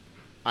then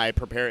I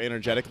prepare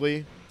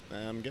energetically.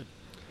 I'm good.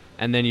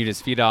 And then you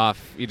just feed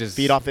off. You just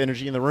feed off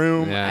energy in the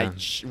room. Yeah.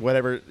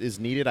 Whatever is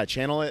needed, I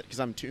channel it because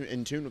I'm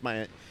in tune with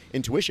my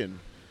intuition.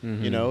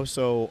 You know,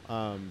 so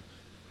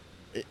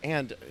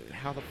and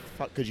how the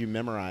fuck could you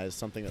memorize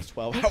something that's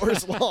 12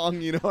 hours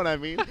long? You know what I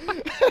mean?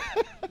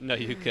 No,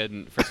 you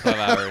couldn't for 12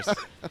 hours.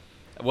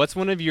 What's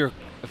one of your?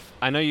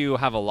 I know you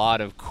have a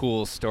lot of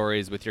cool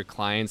stories with your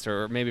clients,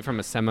 or maybe from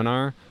a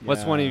seminar.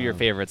 What's one of your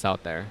favorites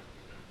out there?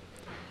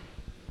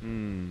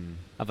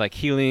 Of like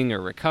healing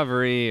or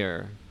recovery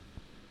or.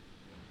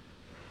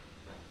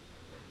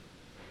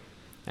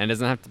 And it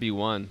doesn't have to be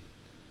one.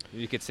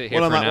 You could sit here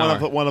for an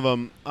hour. One of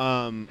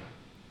them,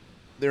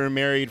 they were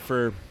married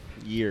for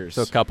years.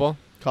 So a couple?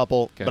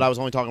 Okay. But I was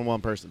only talking to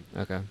one person.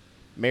 Okay.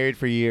 Married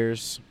for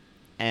years,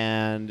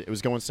 and it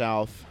was going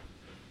south.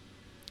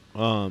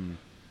 And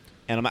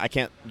I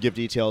can't give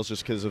details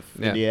just because of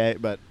NDA,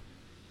 but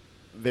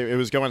it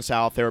was going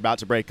south. They were about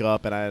to break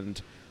up,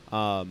 and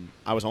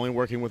I was only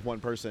working with one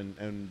person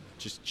and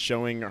just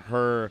showing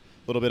her a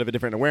little bit of a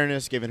different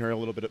awareness, giving her a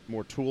little bit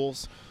more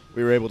tools.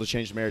 We were able to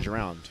change the marriage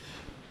around.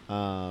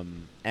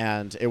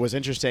 And it was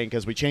interesting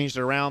because we changed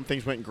it around.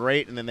 Things went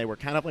great, and then they were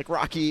kind of like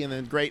rocky, and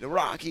then great and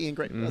rocky and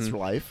great. That's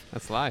life.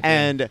 That's life.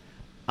 And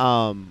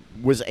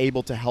was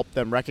able to help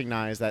them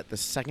recognize that the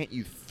second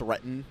you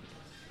threaten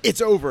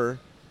it's over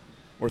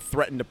or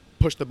threaten to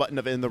push the button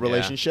in the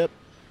relationship,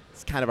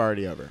 it's kind of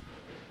already over.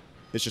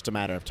 It's just a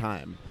matter of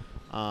time.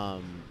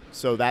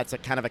 So that's a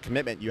kind of a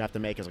commitment you have to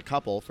make as a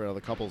couple for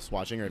other couples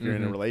watching, or if you're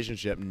in a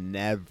relationship,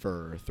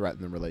 never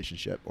threaten the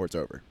relationship or it's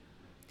over.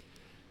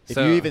 If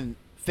you even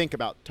think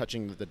about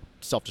touching the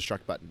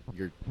self-destruct button,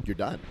 you're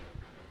done.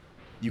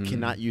 You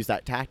cannot use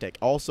that tactic.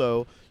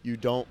 Also,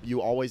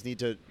 you always need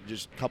to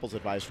just couples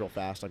advice real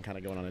fast. I'm kind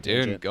of going on a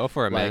tangent. Dude, go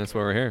for it, man. That's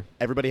why we're here.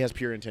 Everybody has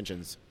pure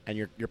intentions, and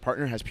your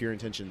partner has pure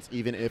intentions.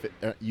 Even if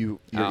your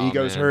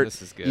ego's hurt,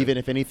 this is good. Even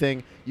if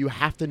anything, you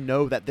have to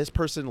know that this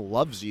person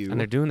loves you. And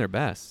they're doing their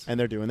best.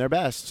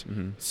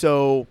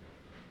 So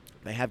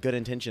they have good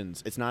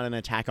intentions. It's not an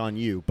attack on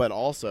you, but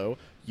also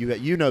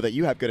you know that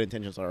you have good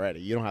intentions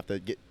already. You don't have to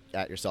get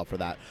at yourself for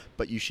that.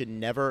 But you should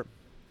never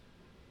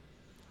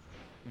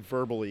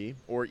verbally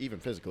or even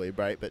physically,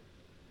 right, but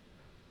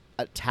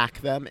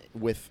attack them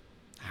with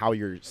how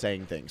you're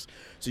saying things.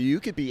 So you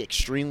could be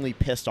extremely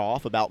pissed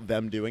off about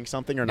them doing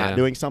something or not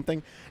doing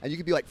something, and you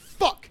could be like,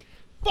 fuck.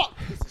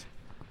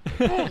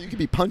 You could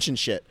be punching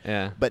shit,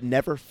 but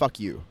never fuck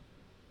you.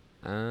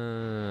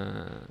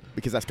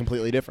 Because that's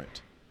completely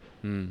different.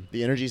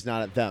 The energy's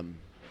not at them.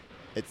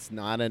 It's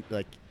not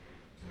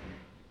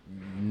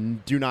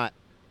do not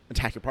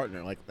attack your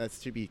partner. Like, that's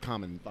to be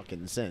common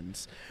fucking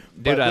sins.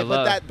 Dude, I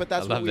love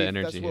the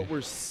energy. That's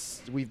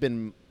what we've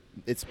been.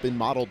 It's been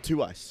modeled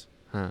to us.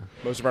 Huh.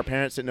 Most of our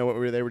parents didn't know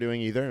what they were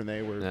doing either, and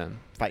they were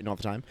fighting all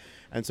the time,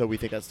 and so we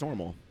think that's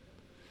normal.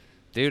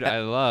 Dude,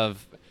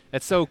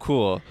 it's so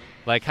cool,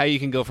 like how you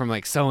can go from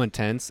like so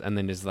intense and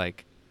then just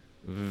like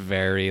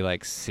very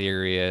like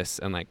serious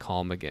and like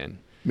calm again.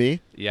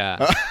 Me?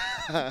 Yeah.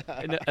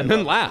 and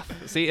then laugh.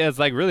 See, it's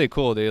like really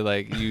cool, dude.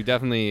 Like you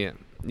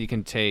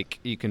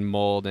can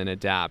mold and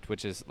adapt,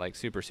 which is like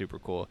super, super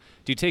cool.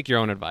 Do you take your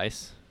own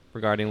advice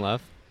regarding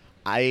love?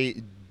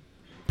 I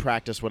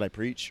practice what I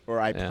preach, or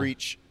I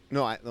preach.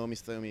 No,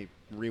 let me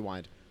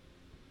rewind.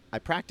 I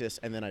practice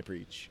and then I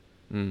preach.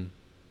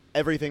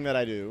 Everything that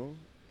I do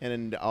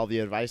and all the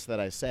advice that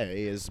I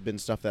say has been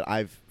stuff that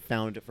I've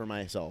found for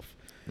myself.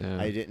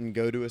 I didn't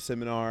go to a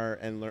seminar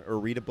and learn or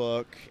read a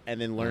book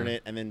and then learn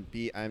it and then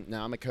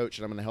now I'm a coach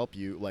and I'm going to help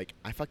you. Like,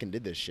 I fucking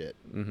did this shit,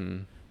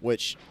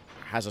 which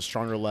has a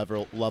stronger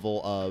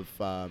level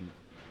of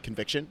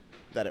conviction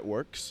that it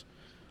works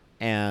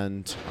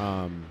and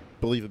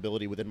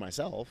believability within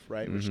myself,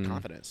 right? Which is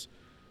confidence.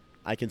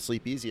 I can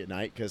sleep easy at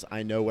night because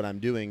I know what I'm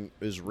doing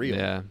is real.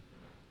 Yeah.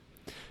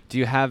 Do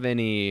you have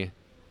any?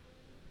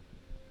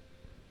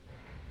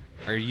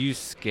 Are you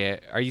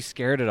scared? Are you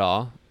scared at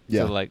all?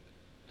 Yeah. So like,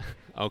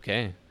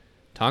 okay,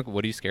 talk.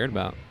 What are you scared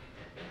about?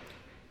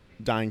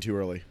 Dying too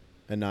early,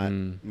 and not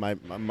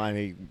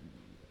my.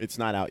 It's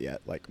not out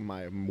yet. Like,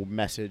 my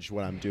message,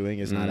 what I'm doing,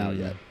 is not out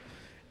yet.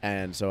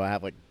 And so I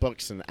have like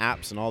books and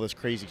apps and all this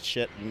crazy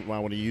shit. And I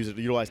want to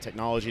utilize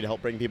technology to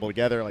help bring people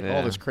together, like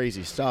all this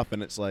crazy stuff.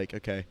 And it's like,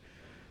 okay,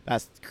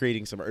 that's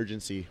creating some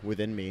urgency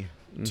within me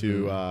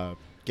to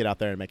get out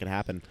there and make it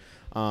happen.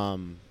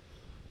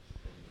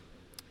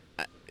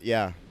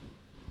 Yeah.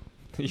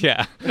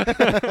 Yeah.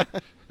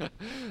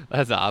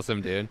 That's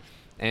awesome, dude.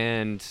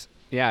 And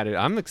yeah, dude,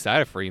 I'm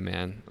excited for you,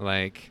 man.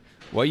 Like,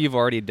 what you've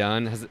already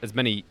done has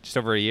been just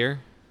over a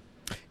year.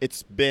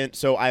 It's been,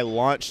 so I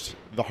launched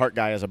the Heart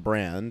Guy as a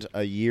brand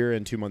a year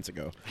and 2 months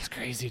ago. That's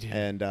crazy, dude.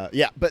 And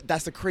but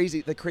that's the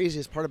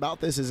craziest part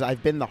about this is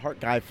I've been the Heart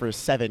Guy for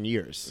 7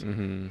 years.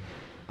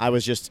 I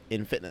was just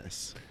in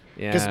fitness.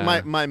 Yeah. Because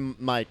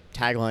my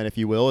tagline, if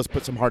you will, is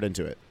put some heart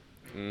into it.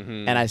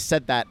 And I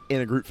said that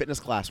in a group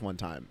fitness class one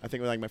time. I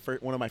think it was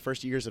like one of my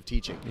first years of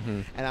teaching.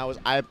 And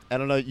I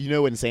don't know, you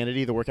know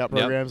Insanity, the workout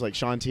programs, like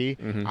Shaun T?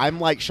 I'm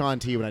like Shaun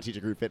T when I teach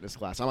a group fitness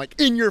class. I'm like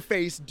in your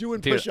face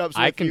doing push-ups.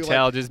 I can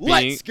tell, like, just being,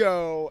 let's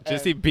go.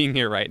 Just being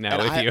here right now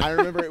with you. I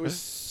remember it was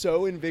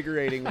so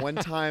invigorating. One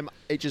time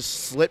it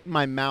just slipped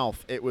my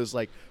mouth. It was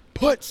like,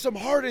 put some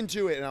heart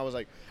into it. And I was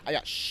like, I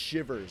got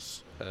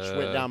shivers. Just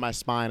went down my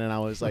spine, and I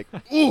was like,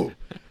 ooh,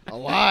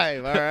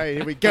 alive. All right,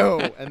 here we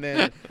go. And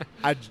then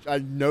I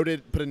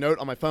put a note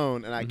on my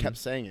phone, and I kept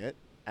saying it.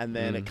 And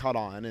then it caught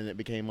on, and it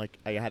became like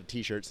I had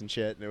T-shirts and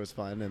shit, and it was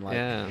fun. And like,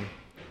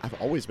 I've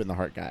always been the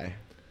heart guy.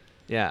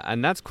 Yeah,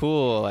 and that's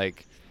cool,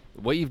 like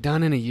what you've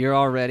done in a year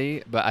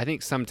already. But I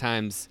think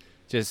sometimes,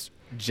 just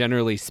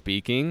generally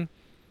speaking,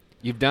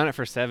 you've done it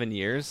for 7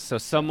 years. So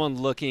someone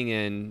looking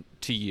in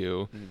to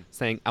you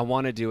saying, I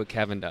want to do what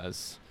Kevin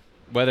does,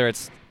 whether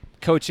it's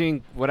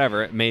coaching,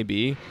 whatever it may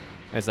be,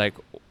 it's like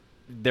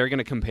they're going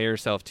to compare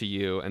yourself to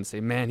you and say,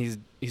 man,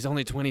 he's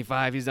only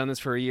 25. He's done this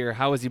for a year.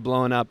 How is he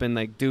blowing up and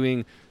like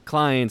doing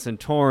clients and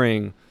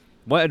touring?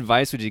 What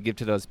advice would you give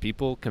to those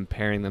people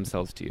comparing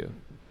themselves to you?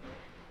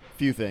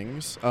 Few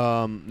things.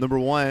 Number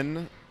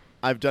one,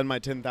 I've done my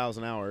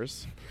 10,000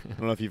 hours. I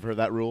don't know if you've heard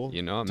that rule.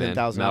 You know it, man.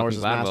 10,000 hours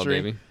is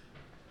mastery. Baby.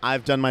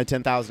 I've done my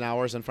 10,000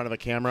 hours in front of a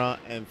camera,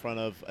 in front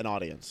of an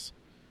audience.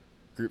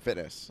 Group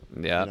fitness.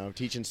 Yeah. You know,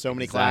 teaching so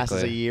many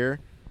classes a year,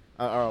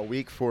 or a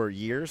week for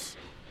years,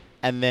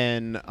 and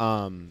then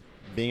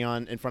being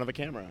in front of a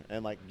camera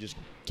and like just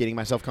getting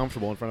myself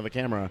comfortable in front of a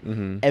camera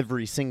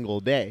every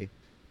single day.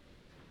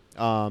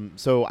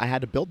 So I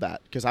had to build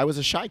that because I was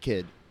a shy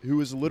kid who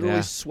was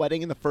literally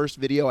sweating in the first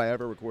video I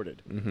ever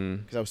recorded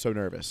because I was so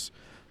nervous.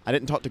 I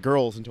didn't talk to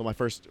girls until my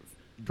first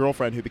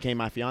girlfriend, who became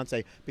my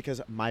fiance, because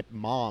my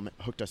mom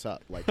hooked us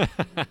up. Like,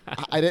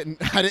 I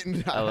didn't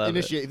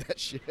initiate that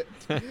shit.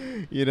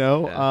 You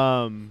know,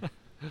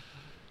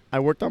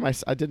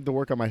 I did the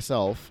work on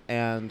myself,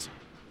 and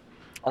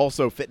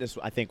also fitness,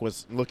 I think,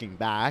 was, looking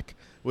back,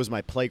 was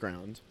my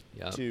playground.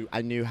 Yep.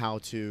 I knew how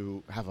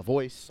to have a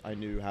voice. I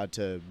knew how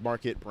to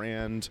market,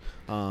 brand,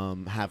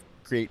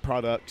 create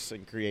products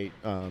and create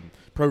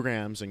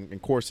programs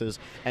and courses.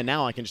 And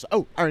now I can just,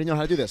 I already know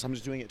how to do this. I'm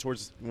just doing it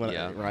towards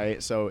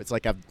right? So it's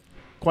like I've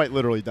quite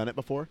literally done it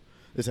before.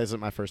 This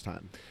isn't my first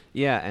time.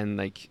 Yeah, and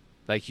like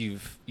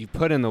you've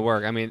put in the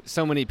work. I mean,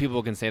 so many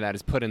people can say that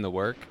is put in the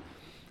work.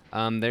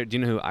 Do you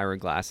know who Ira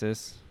Glass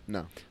is?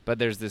 No. But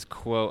there's this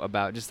quote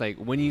about just like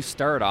when you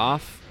start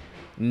off,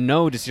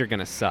 know just you're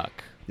gonna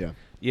suck. Yeah.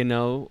 You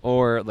know,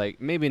 or like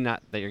maybe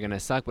not that you're going to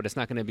suck, but it's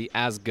not going to be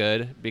as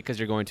good because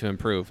you're going to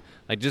improve.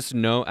 Like just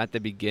know at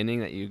the beginning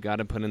that you got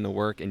to put in the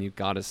work and you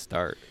got to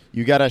start.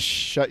 You got to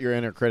shut your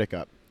inner critic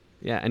up.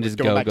 Yeah, and just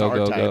Going go.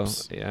 back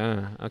to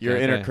Yeah. Okay. Your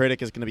inner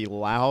critic is going to be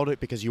loud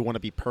because you want to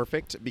be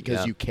perfect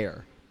because you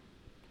care.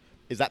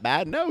 Is that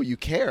bad? No, you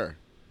care.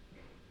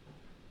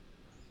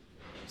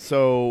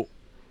 So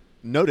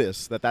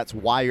notice that that's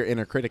why your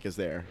inner critic is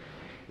there.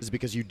 Is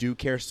because you do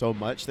care so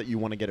much that you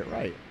want to get it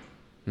right.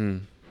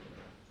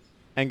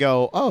 And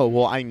go, oh,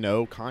 well, I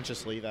know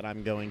consciously that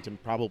I'm going to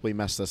probably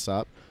mess this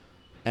up,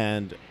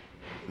 and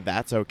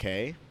that's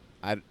okay.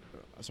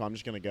 So I'm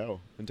just going to go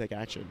and take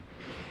action.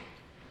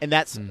 And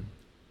that's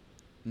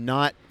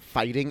not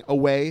fighting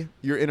away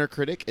your inner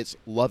critic. It's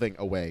loving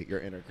away your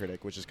inner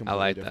critic, which is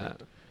completely different. I like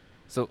that.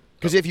 So,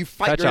 because if you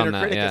fight your inner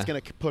critic, yeah. it's going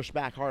to push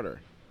back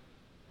harder.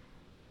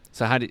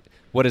 So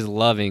what does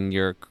loving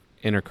your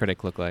inner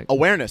critic look like?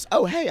 Awareness.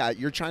 Oh, hey,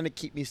 you're trying to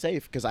keep me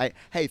safe because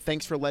hey,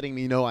 thanks for letting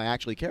me know I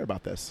actually care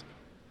about this.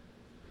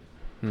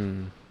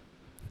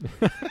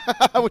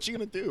 What you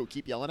gonna do?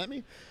 Keep yelling at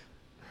me?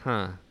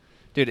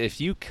 Dude, if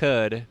you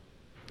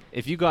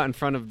got in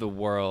front of the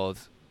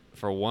world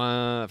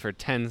for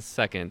 10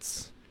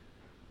 seconds,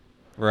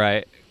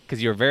 right?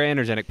 Because you're a very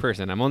energetic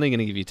person. I'm only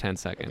gonna give you 10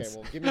 seconds. Okay,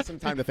 well, give me some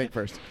time to think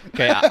first.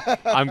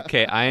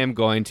 Okay, I am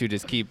going to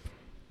just keep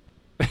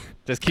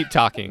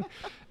talking,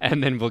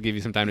 and then we'll give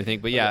you some time to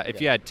think. But yeah, if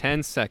you had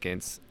 10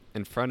 seconds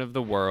in front of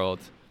the world,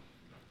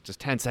 just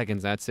 10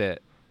 seconds, that's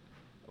it.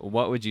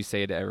 What would you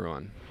say to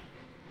everyone?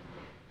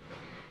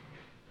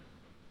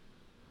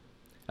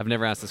 I've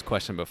never asked this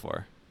question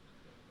before,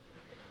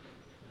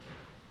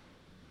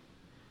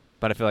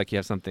 but I feel like you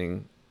have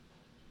something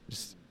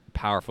just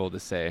powerful to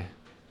say.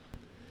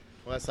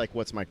 Well, that's like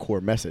what's my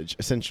core message,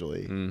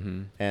 essentially.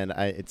 And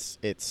it's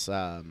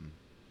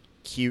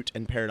cute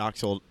and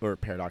paradoxical.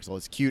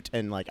 It's cute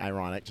and like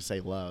ironic to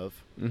say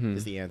love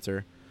is the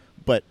answer,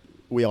 but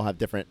we all have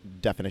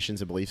different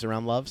definitions and beliefs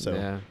around love.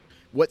 So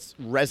what's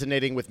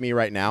resonating with me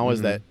right now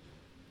is that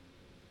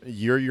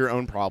you're your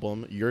own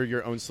problem, you're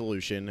your own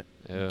solution.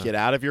 Get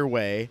out of your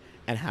way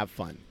and have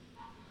fun.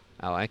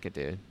 I like it,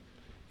 dude.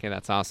 Okay,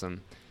 that's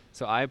awesome.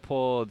 So I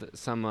pulled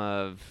some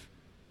of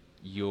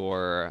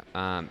your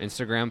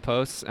Instagram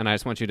posts, and I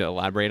just want you to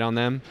elaborate on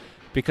them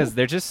because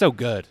they're just so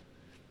good.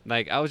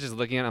 Like, I was just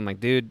looking at it, I'm like,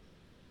 dude,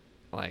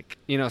 like,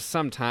 you know,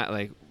 sometimes,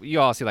 like,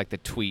 you all see, like, the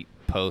tweet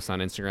posts on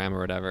Instagram or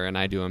whatever, and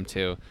I do them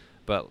too,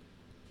 but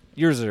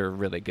yours are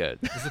really good.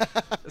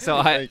 So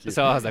I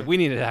was like, we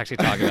need to actually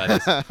talk about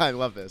this. I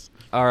love this.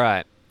 All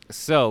right.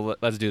 So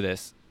let's do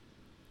this.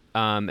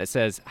 It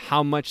says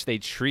how much they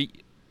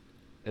treat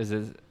is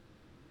it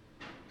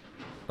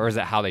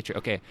how they treat?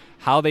 Okay.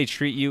 How they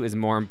treat you is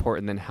more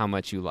important than how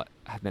much you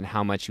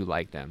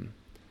like them.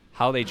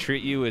 How they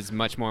treat you is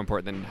much more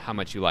important than how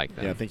much you like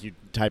them. Yeah, I think you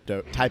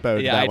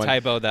typoed yeah, that I one.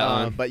 typoed that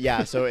one. But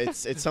yeah, so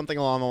it's something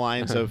along the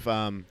lines of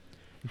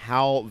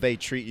how they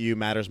treat you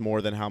matters more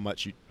than how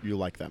much you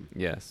like them.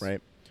 Yes.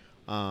 Right?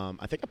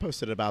 I think I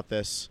posted about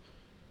this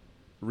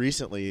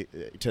recently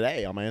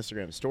today on my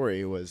Instagram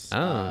story. Was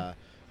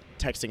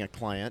texting a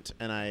client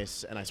and I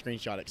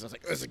screenshot it because I was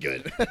like, this is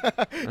good.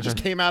 It just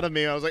came out of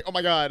me. I was like, oh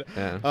my god.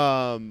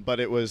 Yeah. But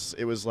it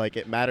was like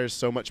it matters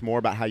so much more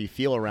about how you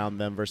feel around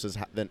them versus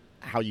than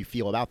how you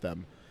feel about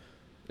them.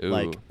 Ooh.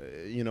 Like,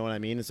 you know what I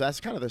mean? So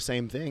that's kind of the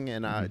same thing.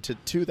 And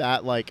to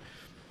that, like,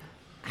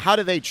 how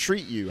do they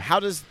treat you? How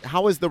is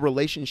the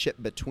relationship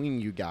between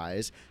you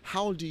guys?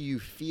 How do you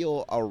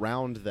feel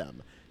around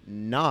them?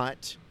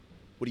 Not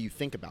what do you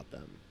think about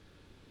them?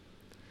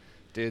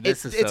 Dude,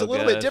 it's a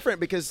little bit different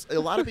because a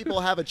lot of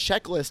people have a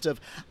checklist of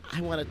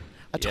I want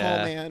a tall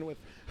man with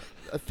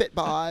a fit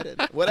bod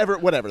and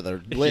whatever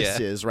their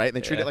list is, right? And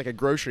they treat it like a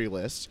grocery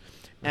list.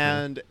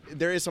 And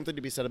there is something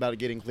to be said about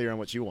getting clear on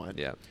what you want.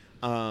 Yeah.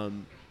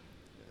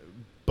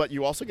 But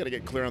you also got to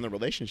get clear on the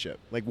relationship.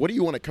 Like, what do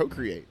you want to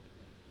co-create?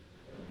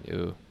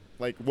 Ew.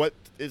 Like, what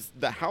is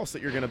the house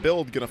that you're going to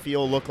build going to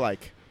look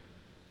like?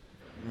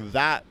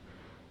 That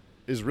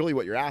is really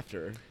what you're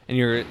after. And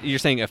you're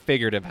saying a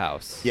figurative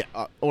house. Yeah,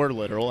 or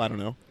literal, I don't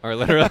know. Or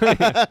literal.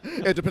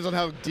 It depends on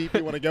how deep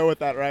you want to go with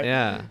that, right?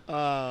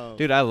 Yeah.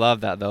 Dude, I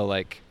love that, though.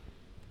 Like,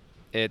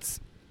 it's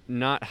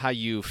not how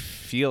you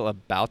feel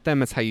about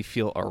them, it's how you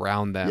feel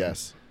around them.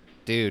 Yes.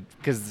 Dude,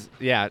 because,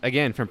 yeah,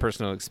 again, from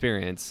personal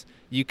experience,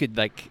 you could,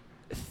 like,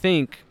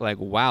 think, like,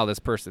 wow, this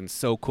person's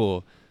so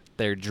cool.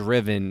 They're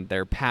driven.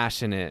 They're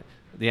passionate.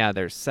 Yeah,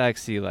 they're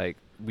sexy. Like,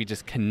 we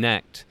just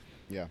connect.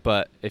 Yeah.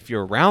 But if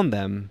you're around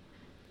them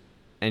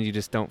and you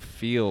just don't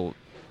feel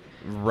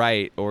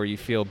right or you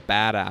feel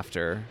bad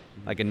after,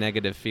 like a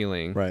negative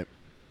feeling. Right.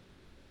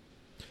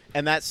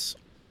 And that's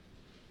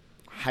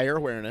higher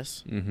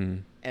awareness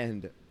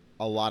and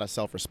a lot of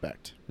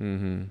self-respect.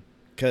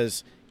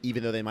 Because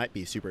even though they might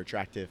be super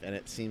attractive and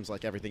it seems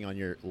like everything on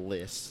your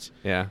list,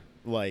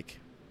 like,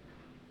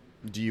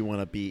 do you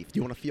want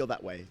to feel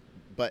that way?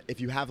 But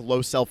if you have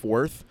low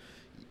self-worth,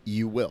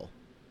 you will.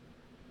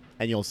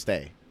 and you'll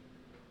stay.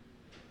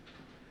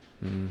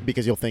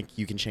 Because you'll think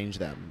you can change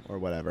them or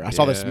whatever. I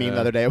saw this meme the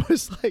other day. It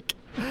was like,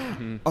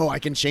 oh, I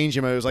can change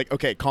him. I was like,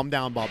 okay, calm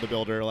down, Bob the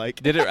Builder.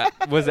 Like,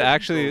 was it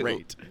actually?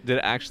 Great. Did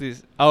it actually?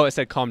 Oh, it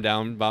said calm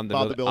down, Bob the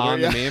Builder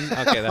on the meme.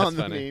 Okay, that's on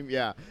funny. The meme,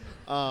 yeah.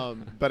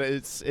 But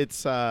it's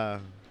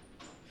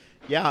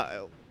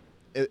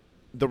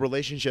the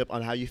relationship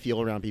on how you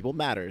feel around people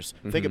matters.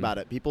 Think about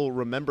it. People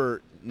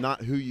remember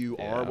not who you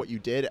are, what you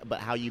did, but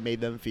how you made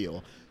them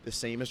feel. The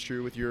same is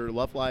true with your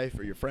love life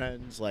or your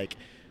friends, like.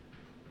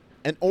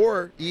 And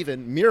or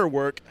even mirror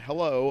work,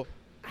 hello,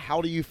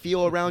 how do you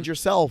feel around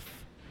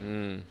yourself?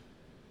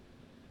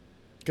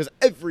 Because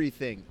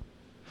everything,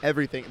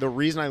 the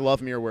reason I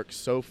love mirror work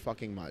so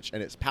fucking much,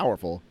 and it's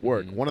powerful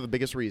work, one of the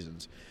biggest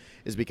reasons,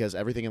 is because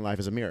everything in life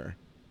is a mirror.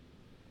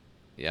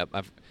 Yep,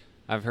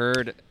 I've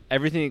heard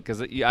everything,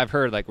 because I've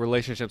heard like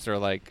relationships are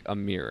like a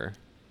mirror.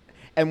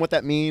 And what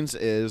that means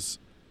is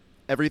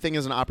everything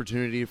is an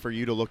opportunity for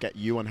you to look at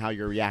you and how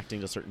you're reacting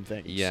to certain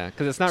things. Yeah,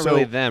 because it's not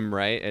really them,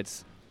 right?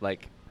 It's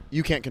like...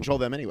 You can't control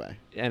them anyway.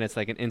 And it's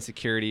like an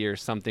insecurity or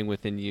something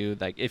within you,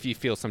 like if you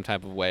feel some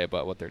type of way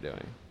about what they're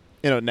doing.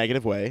 In a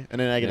negative way,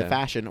 in a negative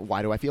fashion,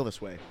 why do I feel this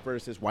way?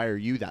 Versus why are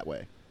you that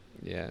way?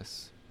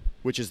 Yes.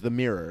 Which is the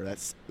mirror.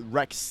 That's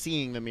Rex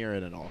seeing the mirror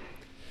in it all.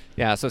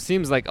 Yeah, so it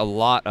seems like a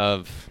lot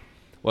of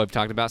what we've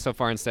talked about so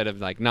far, instead of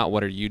like not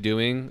what are you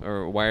doing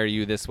or why are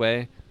you this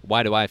way,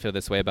 why do I feel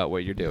this way about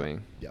what you're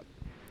doing? Yep.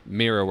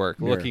 Mirror work,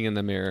 looking in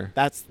the mirror.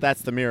 That's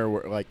the mirror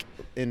work, like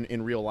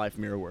in real life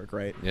mirror work,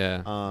 right?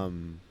 Yeah.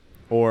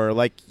 Or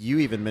like you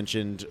even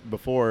mentioned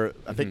before,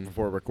 I think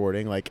before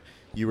recording, like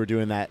you were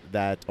doing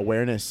that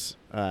awareness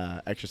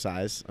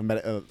exercise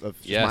of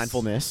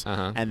mindfulness,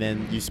 and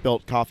then you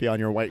spilt coffee on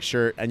your white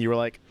shirt, and you were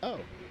like, oh.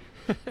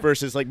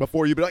 Versus like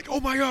before you'd be like,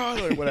 oh my God,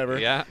 or whatever.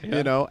 Yeah.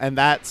 You know, and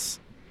that's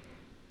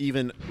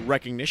even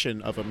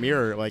recognition of a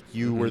mirror. Like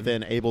you were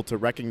then able to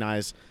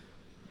recognize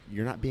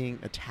you're not being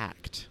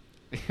attacked.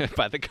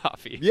 By the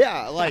coffee.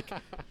 Yeah, like,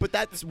 but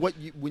that's what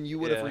you, when you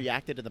would have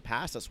reacted in the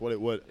past, that's what it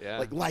would,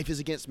 like, life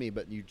is against me,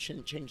 but you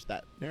changed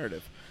that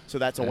narrative. So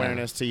that's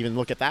awareness to even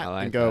look at that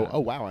and go, oh,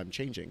 wow, I'm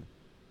changing.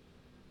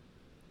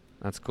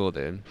 That's cool,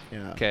 dude.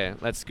 Yeah. Okay,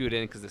 let's scoot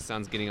in because the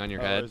sun's getting on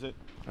your head. Is it?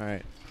 All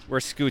right. We're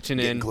scooching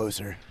Getting in.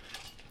 Closer.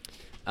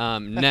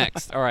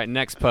 Next. All right,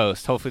 next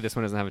post. Hopefully this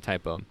one doesn't have a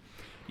typo.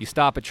 You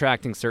stop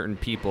attracting certain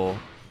people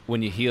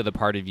when you heal the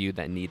part of you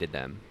that needed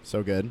them.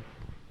 So good.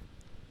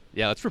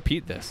 Yeah, let's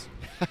repeat this.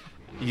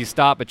 You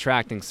stop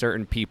attracting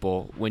certain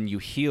people when you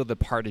heal the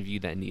part of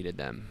you that needed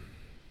them.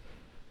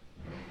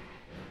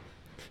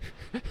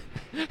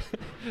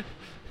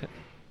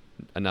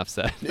 Enough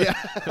said. Yeah.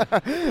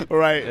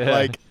 Right.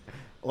 Yeah.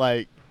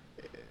 Like,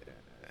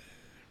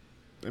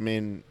 I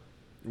mean,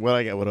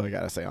 what do I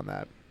got to say on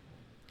that?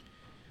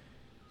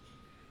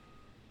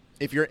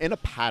 If you're in a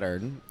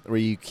pattern where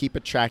you keep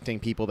attracting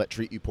people that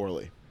treat you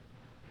poorly,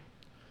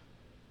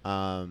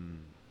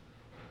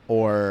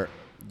 or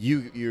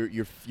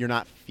you're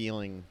not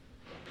feeling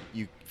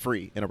you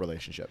free in a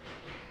relationship.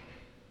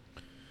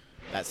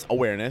 That's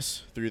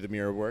awareness through the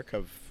mirror work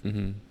of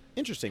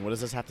interesting. What does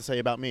this have to say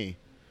about me?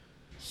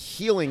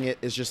 Healing it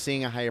is just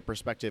seeing a higher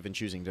perspective and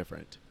choosing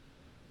different,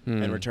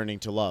 and returning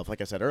to love.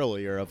 Like I said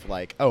earlier, of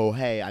like, oh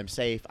hey, I'm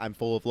safe. I'm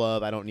full of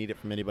love. I don't need it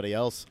from anybody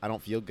else. I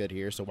don't feel good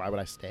here, so why would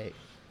I stay?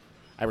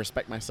 I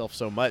respect myself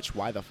so much.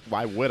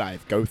 Why would I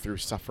go through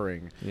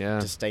suffering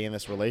to stay in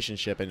this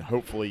relationship and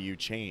hopefully you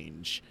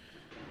change?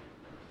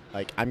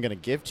 Like, I'm going to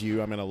give to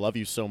you. I'm going to love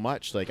you so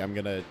much. Like, I'm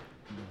going to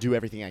do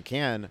everything I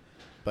can.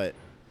 But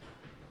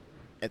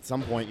at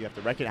some point, you have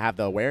to have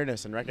the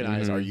awareness and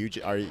recognize, are you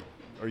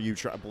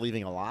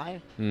believing a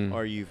lie?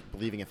 Are you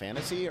believing a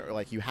fantasy? Or,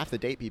 like, you have to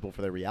date people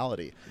for their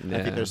reality. Yeah.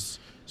 I think there's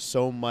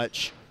so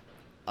much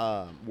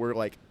we're,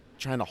 like,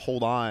 trying to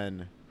hold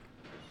on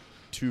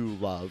to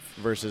love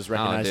versus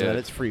recognizing that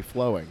it's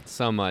free-flowing.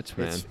 So much,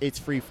 man. It's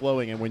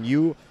free-flowing. And when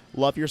you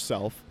love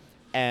yourself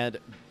and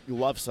you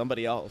love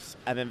somebody else,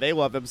 and then they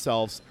love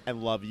themselves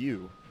and love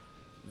you,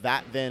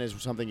 that then is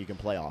something you can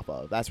play off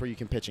of. That's where you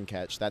can pitch and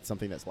catch. That's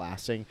something that's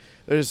lasting.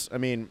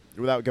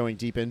 Without going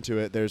deep into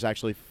it, there's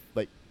actually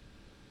like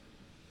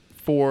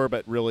 4,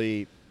 but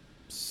really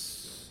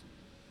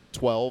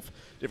 12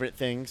 different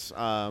things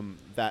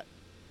that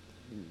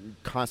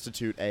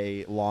constitute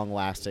a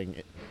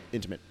long-lasting,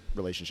 intimate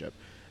relationship.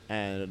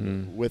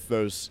 And with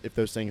those, if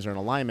those things are in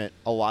alignment,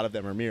 a lot of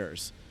them are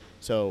mirrors.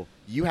 So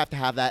you have to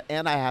have that,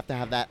 and I have to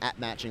have that at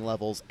matching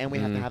levels, and we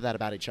have to have that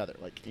about each other.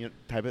 Like, you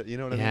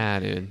know what I mean? Yeah,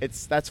 dude.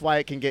 That's why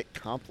it can get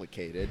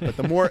complicated. But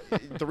the more,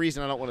 the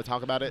reason I don't want to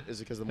talk about it is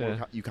because the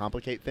more you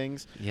complicate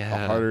things, the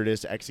harder it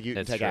is to execute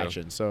and take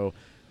action. So,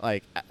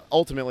 like,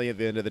 ultimately, at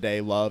the end of the day,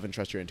 love and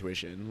trust your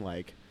intuition.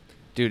 Like,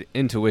 dude,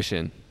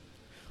 intuition.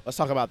 Let's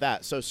talk about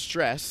that. So,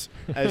 stress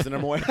is the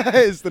number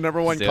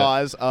one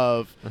cause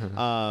of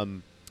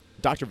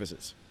doctor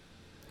visits.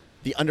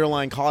 The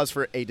underlying cause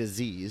for a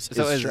disease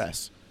is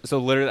stress. So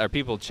literally, are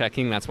people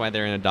checking? That's why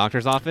they're in a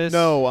doctor's office?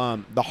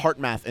 No, the Heart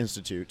Math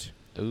Institute.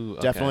 Ooh,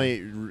 okay.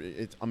 Definitely,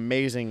 it's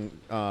amazing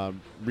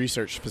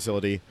research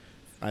facility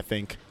I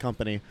think,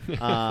 company,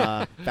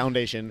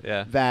 foundation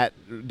Yeah. that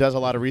does a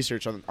lot of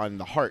research on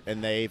the heart,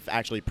 and they've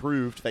actually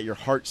proved that your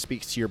heart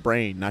speaks to your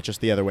brain, not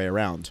just the other way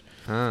around.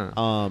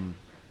 Huh.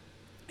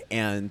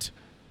 And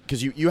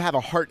because you have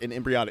a heart in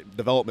embryonic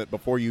development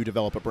before you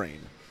develop a brain.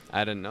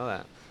 I didn't know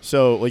that.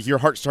 So, like, your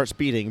heart starts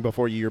beating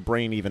before your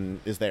brain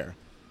even is there.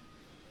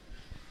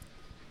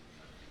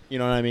 You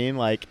know what I mean?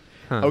 Like,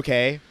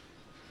 okay,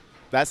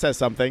 that says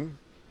something.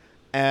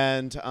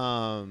 And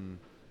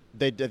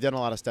they've done a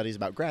lot of studies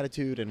about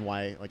gratitude and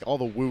why, like, all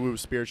the woo-woo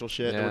spiritual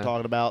shit that we're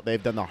talking about,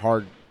 they've done the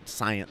hard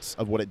science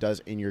of what it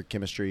does in your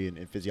chemistry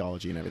and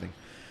physiology and everything.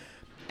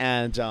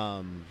 And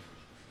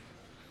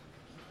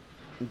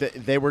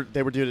they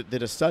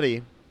did a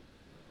study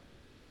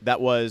that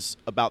was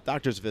about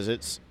doctor's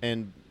visits,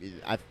 and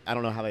I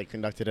don't know how they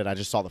conducted it. I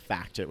just saw the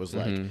fact. It was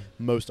like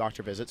most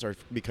doctor visits are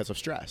because of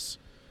stress.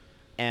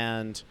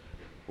 And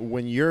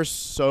when you're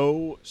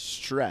so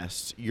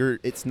stressed,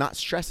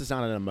 stress is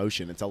not an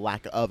emotion. It's a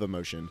lack of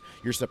emotion.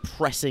 You're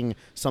suppressing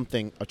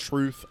something, a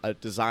truth, a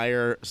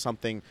desire,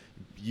 something,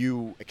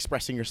 you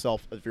expressing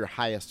yourself of your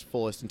highest,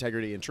 fullest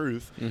integrity and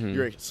truth.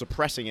 You're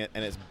suppressing it,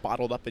 and it's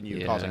bottled up in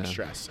you, causing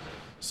stress.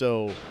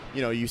 So,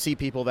 you see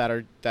people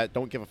that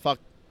don't give a fuck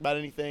about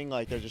anything,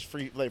 like they're just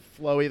free, like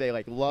flowy, they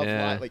like love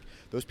life. Like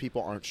those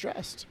people aren't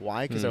stressed.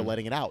 Why? Because they're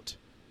letting it out.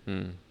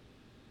 When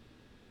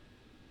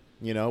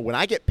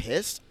I get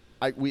pissed,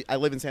 I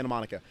live in Santa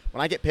Monica.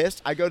 When I get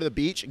pissed, I go to the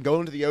beach and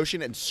go into the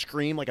ocean and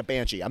scream like a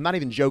banshee. I'm not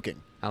even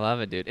joking. I love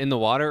it, dude. In the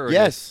water? Or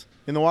yes.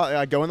 In the water.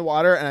 I go in the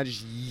water and I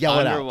just yell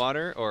it out.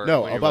 Underwater? Or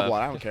no, above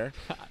water. I don't care.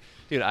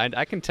 Dude,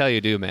 I can tell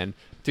you do, man.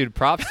 Dude,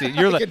 props to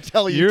you. I can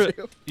tell you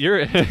do.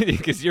 You're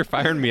because you're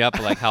firing me up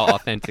like how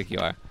authentic you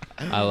are.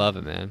 I love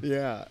it, man.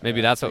 Yeah.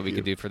 Maybe that's what we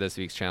could do for this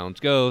week's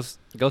challenge. Go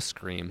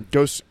scream.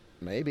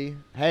 Maybe.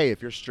 Hey,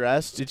 if you're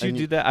stressed. Did you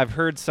do that? I've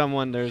heard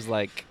someone, there's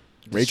like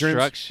rage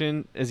destruction.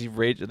 Rooms? Is he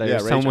rage?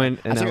 There's someone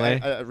in LA.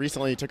 I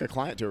recently took a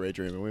client to a rage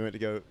room, and we went to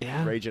go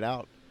rage it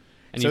out.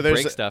 And you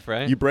break stuff,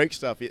 right? You break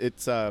stuff.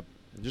 It's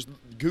just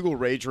Google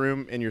rage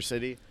room in your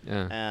city.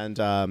 Yeah. And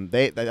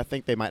I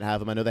think they might have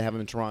them. I know they have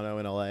them in Toronto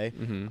and LA.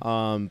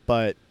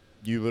 But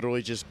you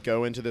literally just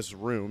go into this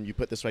room. You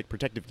put this like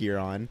protective gear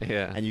on.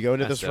 Yeah. And you go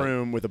into this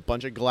room with a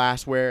bunch of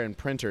glassware and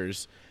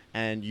printers,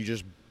 and you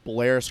just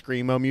blare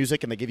screamo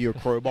music, and they give you a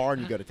crowbar,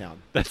 and you go to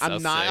town. That's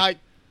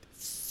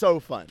so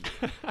fun.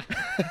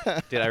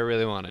 Dude, I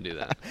really want to do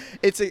that.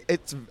 It's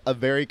a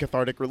very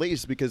cathartic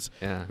release because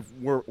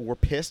we're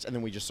pissed, and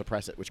then we just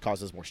suppress it, which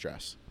causes more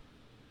stress.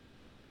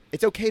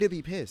 It's okay to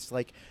be pissed.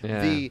 Like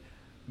the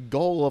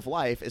goal of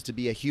life is to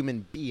be a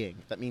human being.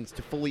 That means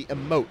to fully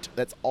emote.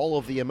 That's all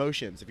of the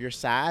emotions. If you're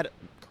sad,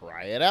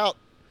 cry it out.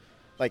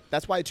 Like,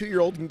 that's why a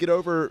 2-year-old can get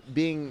over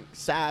being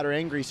sad or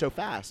angry so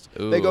fast.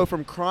 Ooh. They go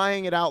from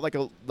crying it out like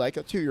a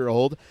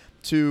 2-year-old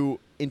to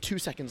in 2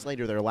 seconds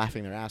later they're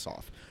laughing their ass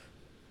off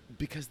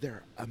because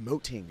they're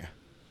emoting.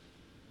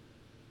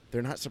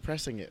 They're not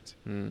suppressing it.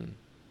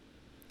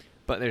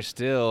 But they're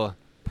still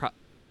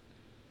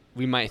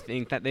we might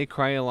think that they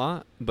cry a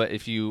lot, but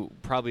if you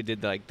probably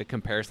did like the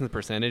comparison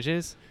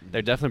percentages,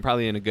 they're definitely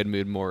probably in a good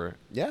mood more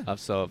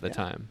of the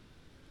time.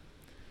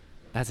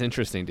 That's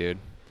interesting, dude.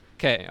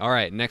 Okay, all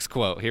right, next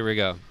quote. Here we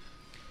go.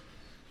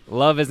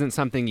 Love isn't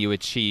something you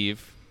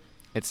achieve,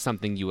 it's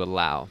something you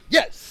allow.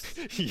 Yes!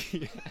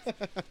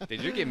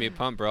 Did you get me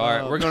pumped, bro? All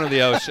right, we're going to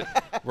the ocean.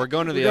 We're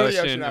going to the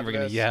ocean and we're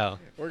going to yell.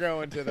 We're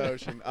going to the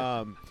ocean.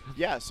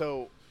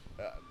 So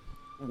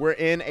we're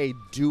in a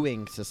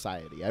doing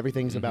society.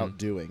 Everything's about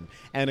doing.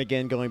 And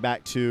again, going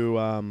back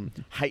to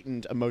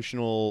heightened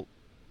emotional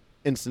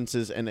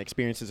instances and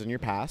experiences in your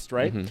past,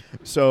 right?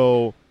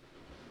 So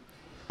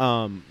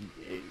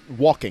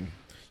walking.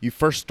 You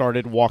first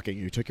started walking.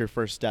 You took your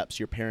first steps.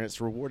 Your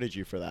parents rewarded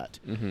you for that.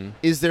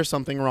 Is there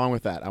something wrong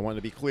with that? I want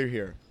to be clear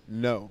here.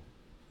 No.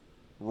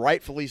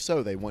 Rightfully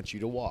so. They want you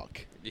to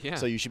walk. Yeah.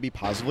 So you should be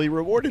positively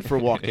rewarded for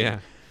walking.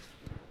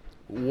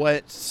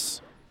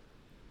 What's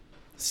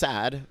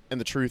sad,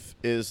 and the truth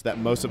is that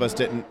most of us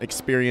didn't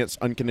experience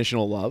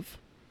unconditional love.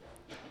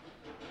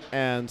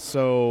 And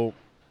so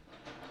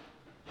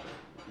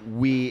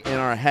we, in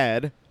our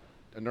head,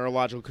 a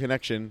neurological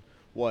connection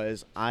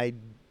was, I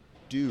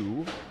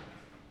do,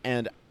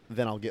 and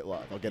then I'll get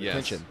love. I'll get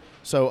attention.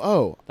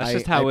 So, that's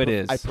just how it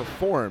is. I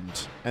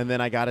performed, and then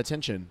I got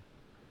attention.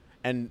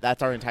 And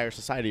that's our entire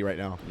society right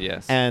now.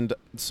 Yes. And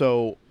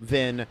so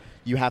then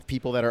you have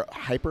people that are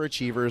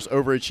hyperachievers,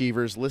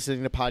 overachievers,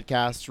 listening to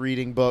podcasts,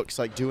 reading books,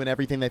 like doing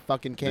everything they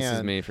fucking can. This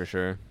is me for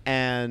sure.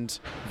 And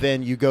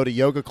then you go to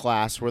yoga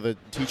class where the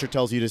teacher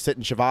tells you to sit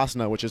in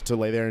Shavasana, which is to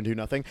lay there and do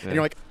nothing. And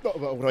you're like,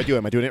 oh, what do I do?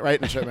 Am I doing it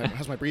right? And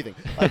how's my breathing?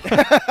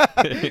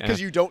 Because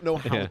you don't know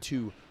how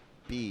to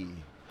be.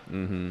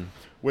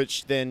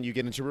 Which then you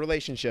get into a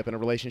relationship, and a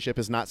relationship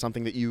is not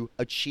something that you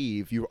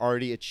achieve. You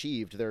already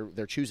achieved.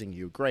 They're choosing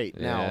you. Great.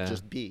 Now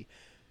just be.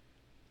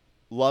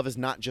 Love is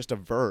not just a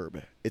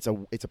verb. It's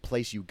a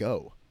place you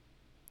go.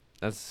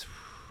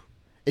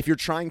 If you're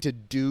trying to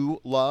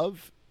do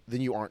love,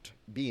 then you aren't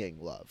being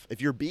love. If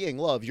you're being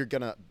love, you're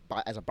gonna,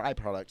 as a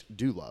byproduct,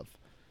 do love.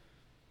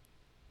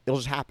 It'll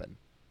just happen.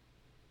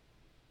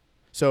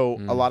 So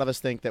a lot of us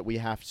think that we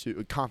have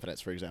to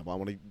confidence, for example. I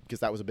want to because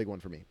that was a big one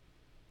for me.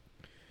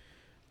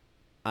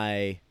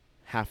 I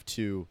have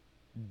to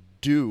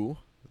do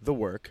the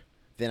work,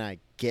 then I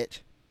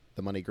get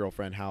the money,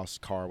 girlfriend, house,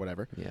 car,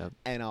 whatever,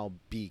 and I'll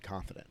be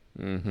confident.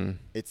 Mm-hmm.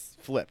 It's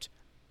flipped.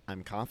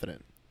 I'm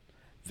confident.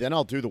 Then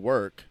I'll do the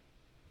work,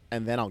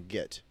 and then I'll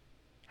get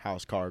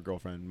house, car,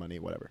 girlfriend, money,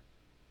 whatever.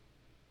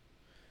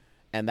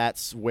 And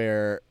that's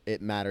where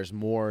it matters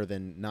more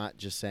than not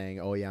just saying,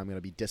 oh, yeah, I'm going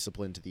to be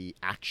disciplined to the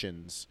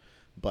actions,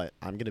 but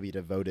I'm going to be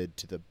devoted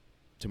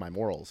to my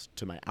morals,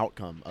 to my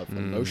outcome of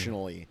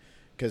emotionally,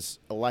 because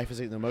life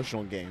is an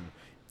emotional game.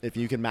 If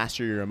you can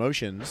master your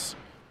emotions,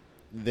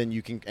 then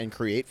you can and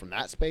create from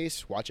that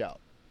space, watch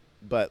out.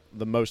 But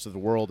the most of the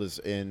world is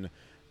in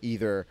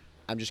either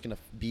I'm just going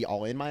to be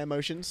all in my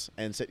emotions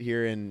and sit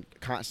here and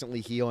constantly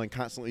heal and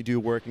constantly do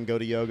work and go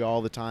to yoga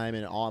all the time,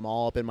 and I'm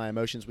all up in my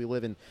emotions. We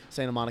live in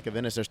Santa Monica,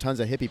 Venice. There's tons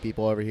of hippie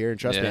people over here, and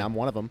trust me, I'm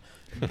one of them,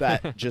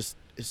 that just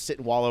sit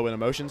and wallow in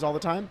emotions all the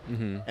time,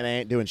 and they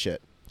ain't doing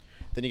shit.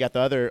 Then you got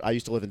the other, I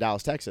used to live in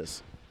Dallas,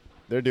 Texas.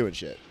 They're doing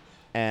shit.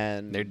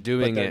 And they're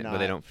doing it, but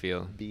they don't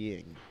feel.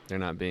 They're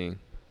not being.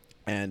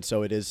 And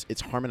so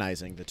it's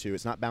harmonizing the two.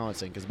 It's not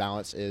balancing, because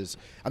balance is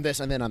I'm this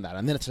and then I'm that,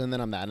 and this and then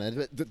I'm that,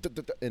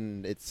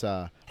 and it's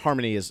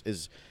harmony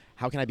is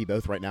how can I be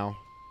both right now?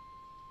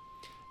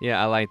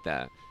 Yeah, I like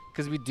that,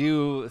 because we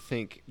do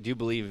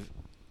believe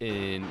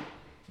in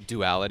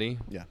duality.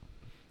 Yeah.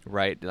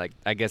 Right. Like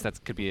I guess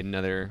that could be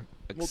another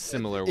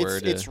similar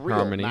word. It's real,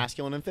 harmony.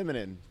 Masculine and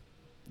feminine,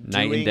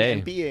 night doing and day,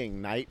 and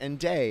being, night and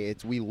day.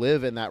 We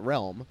live in that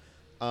realm.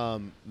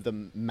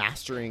 The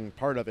mastering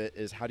part of it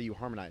is how do you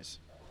harmonize?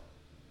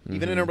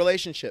 Even in a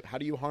relationship, how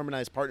do you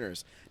harmonize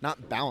partners?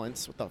 Not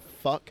balance. What the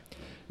fuck?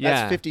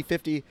 Yeah. That's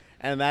 50-50,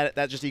 and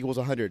that just equals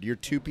 100. You're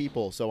two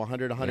people, so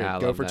 100, 100. Yeah,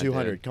 Go for that,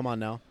 200. dude. Come on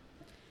now.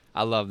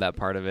 I love that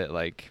part of it.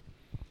 Like,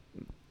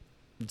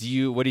 what do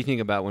you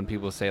think about when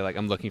people say, like,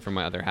 I'm looking for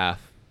my other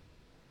half?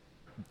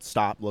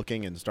 Stop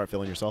looking and start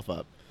filling yourself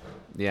up.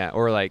 Yeah,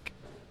 or like,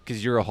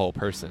 because you're a whole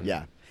person.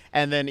 Yeah.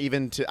 And then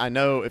I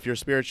know if you're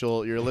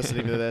spiritual, you're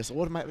listening to this.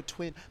 What am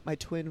my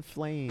twin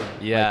flame?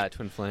 Yeah, like,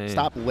 twin flame.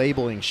 Stop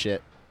labeling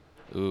shit.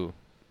 Ooh.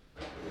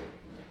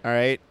 All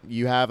right?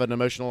 You have a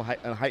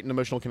heightened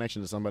emotional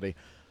connection to somebody.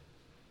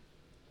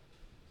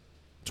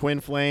 Twin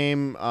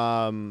flame,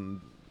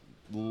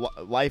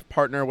 life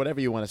partner, whatever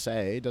you want to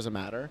say, doesn't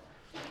matter.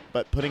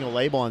 But putting a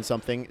label on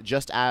something,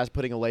 just as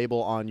putting a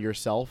label on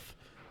yourself,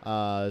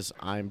 as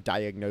I'm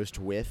diagnosed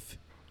with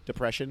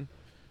depression,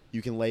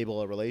 you can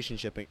label a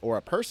relationship or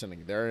a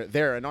person. They're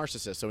a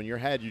narcissist. So in your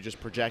head, you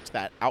just project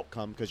that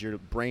outcome because your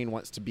brain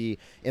wants to be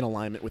in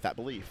alignment with that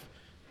belief.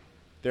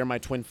 They're my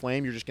twin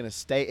flame. You're just going to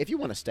stay. If you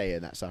want to stay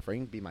in that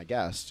suffering, be my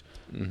guest.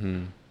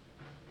 Mm-hmm.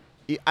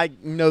 I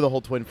know the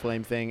whole twin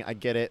flame thing. I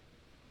get it.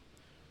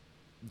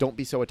 Don't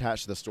be so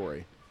attached to the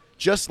story.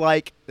 Just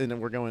like, and then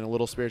we're going a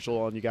little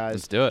spiritual on you guys.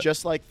 Let's do it.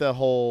 Just like the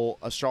whole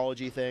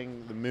astrology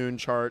thing, the moon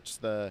charts,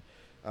 what's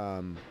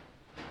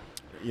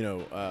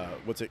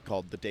it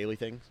called? The daily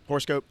thing?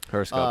 Horoscope?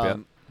 Horoscope, yeah.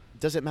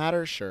 Does it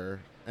matter?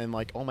 Sure. And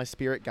like all my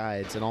spirit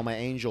guides and all my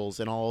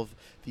angels and all of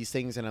these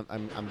things, and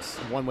I'm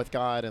one with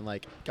God, and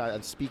like God,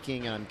 I'm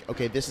speaking, and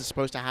okay, this is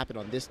supposed to happen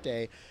on this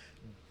day.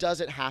 Does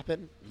it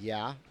happen?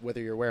 Yeah,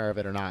 whether you're aware of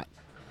it or not.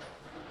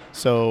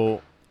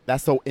 So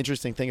that's the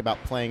interesting thing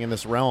about playing in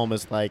this realm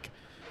is like,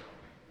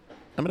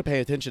 I'm going to pay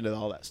attention to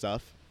all that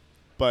stuff,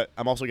 but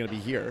I'm also going to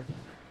be here.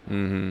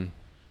 Mm-hmm.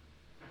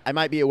 I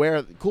might be aware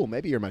of, cool,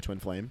 maybe you're my twin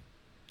flame.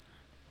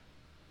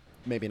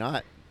 Maybe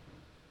not.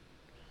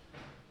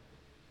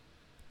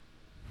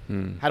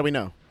 How do we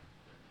know?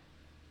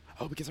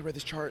 Oh, because I read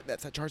this chart.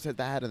 That chart said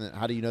that. And then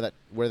how do you know that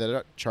where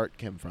that chart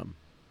came from?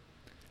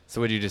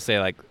 So would you just say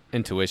like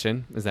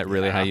intuition? Is that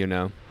really how you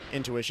know?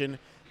 Intuition.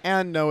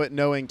 And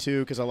knowing too,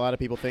 because a lot of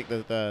people think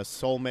that the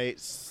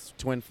soulmates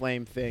twin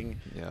flame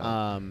thing. Yeah.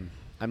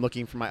 I'm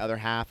looking for my other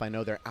half. I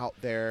know they're out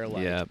there.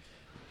 Like, yeah.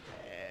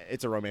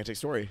 It's a romantic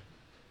story.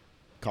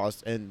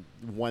 And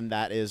one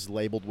that is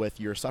labeled with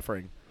your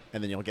suffering,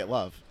 and then you'll get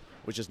love,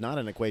 which is not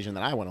an equation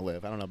that I want to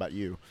live. I don't know about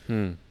you.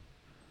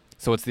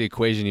 So what's the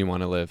equation you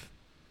want to live?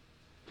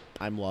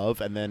 I'm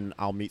love, and then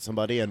I'll meet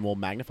somebody, and we'll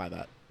magnify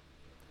that.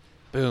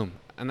 Boom.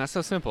 And that's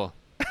so simple.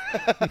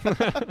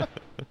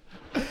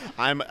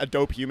 I'm a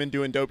dope human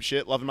doing dope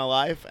shit, loving my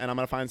life, and I'm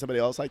going to find somebody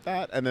else like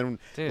that. And then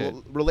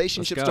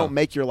relationships don't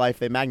make your life,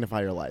 they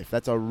magnify your life.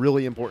 That's a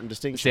really important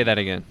distinction. Say that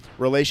again.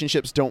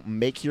 Relationships don't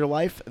make your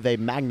life, they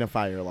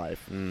magnify your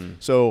life.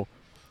 So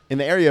in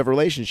the area of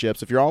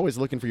relationships, if you're always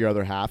looking for your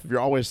other half, if you're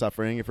always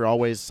suffering, if you're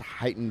always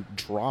heightened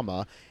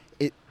drama,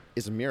 it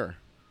is a mirror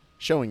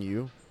showing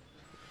you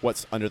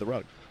what's under the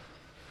rug.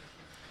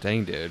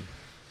 Dang, dude.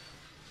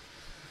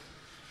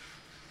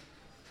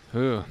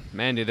 Ooh,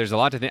 man, dude, there's a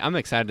lot to think. I'm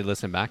excited to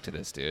listen back to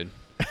this, dude.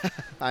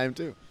 I am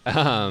too.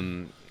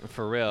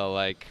 For real,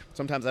 like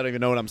sometimes I don't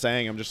even know what I'm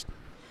saying. I'm just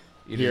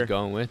you're here. just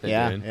going with it,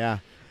 dude. Yeah.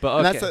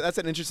 But okay. And that's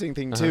an interesting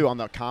thing too on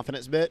the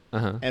confidence bit.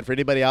 Uh-huh. And for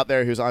anybody out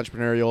there who's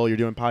entrepreneurial, you're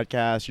doing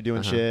podcasts, you're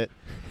doing shit.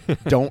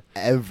 don't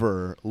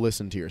ever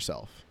listen to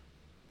yourself.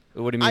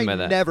 What do you mean by I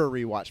that? never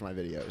rewatch my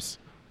videos.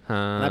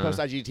 And I post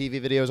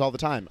IGTV videos all the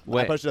time.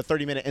 When I posted a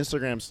 30-minute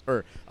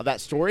Instagram of that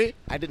story,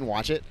 I didn't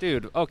watch it.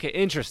 Dude, okay,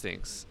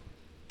 interesting.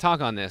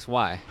 Talk on this.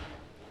 Why?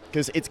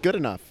 Because it's good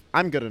enough.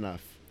 I'm good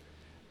enough.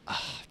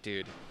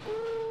 Dude.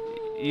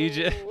 You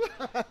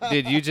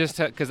just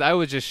because I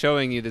was just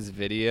showing you this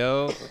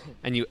video,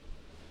 and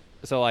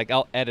so like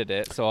I'll edit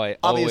it. So I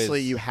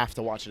obviously you have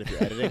to watch it if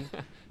you're editing.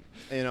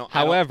 You know.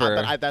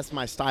 However, that's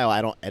my style.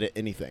 I don't edit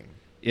anything.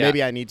 Yeah.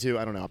 Maybe I need to.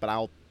 I don't know, but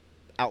I'll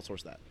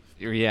outsource that.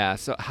 Yeah.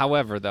 So,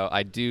 however, though,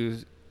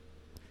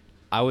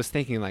 I was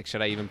thinking, like,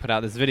 should I even put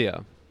out this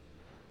video?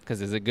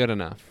 Because is it good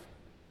enough?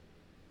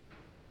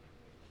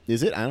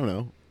 Is it? I don't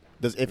know.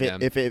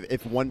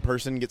 If one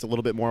person gets a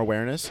little bit more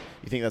awareness,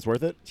 you think that's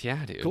worth it?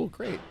 Yeah, dude. Cool,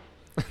 great.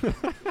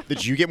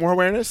 Did you get more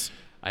awareness?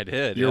 I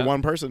did. You're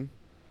one person.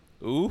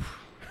 Ooh.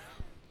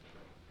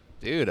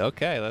 Dude,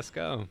 okay, let's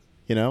go.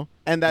 You know?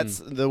 And that's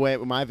the way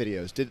with my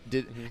videos.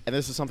 And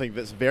this is something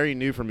that's very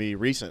new for me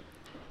recent,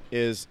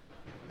 is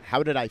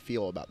how did I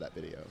feel about that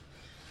video?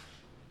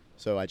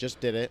 So I just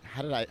did it.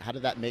 How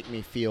did that make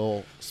me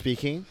feel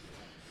speaking?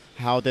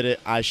 How did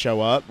I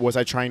show up? Was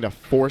I trying to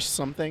force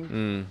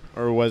something?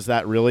 Or was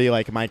that really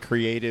like my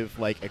creative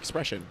like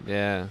expression?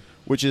 Yeah.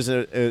 Which is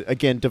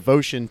again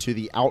devotion to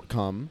the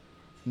outcome,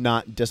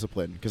 not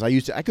discipline. Because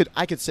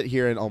I could sit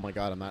here and, oh my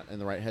God, I'm not in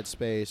the right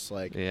headspace.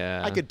 Like,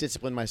 yeah. I could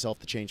discipline myself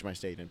to change my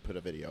state and put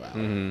a video out.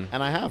 And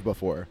I have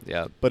before.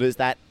 Yeah. But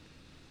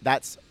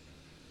that's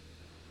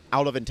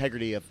out of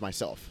integrity of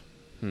myself.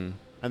 And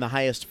the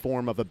highest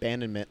form of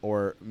abandonment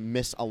or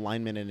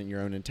misalignment in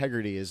your own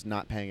integrity is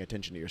not paying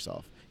attention to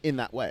yourself in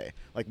that way.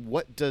 Like,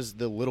 what does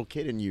the little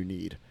kid in you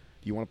need?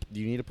 Do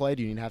you need to play?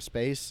 Do you need to have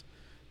space?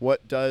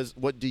 What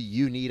do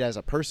you need as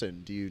a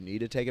person? Do you need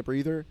to take a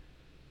breather?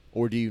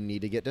 Or do you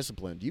need to get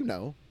disciplined? You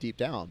know, deep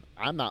down.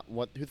 I'm not,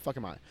 who the fuck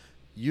am I?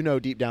 You know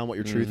deep down what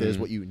your truth is,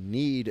 what you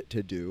need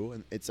to do,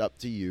 and it's up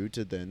to you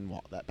to then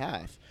walk that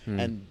path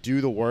and do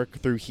the work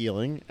through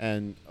healing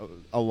and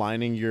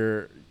aligning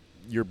your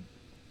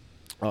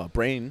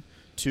brain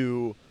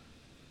to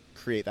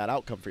create that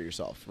outcome for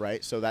yourself,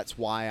 right? So that's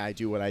why I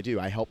do what I do.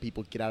 I help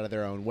people get out of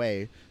their own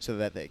way so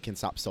that they can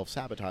stop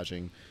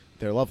self-sabotaging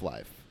their love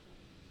life.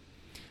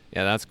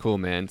 Yeah, that's cool,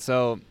 man.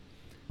 So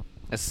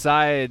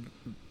aside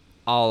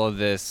all of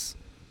this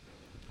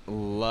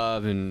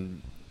love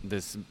and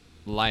this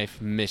life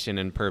mission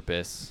and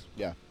purpose,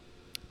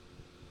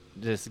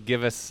 just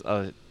give us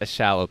a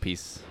shallow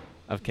piece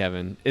of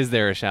Kevin. Is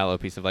there a shallow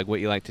piece of like what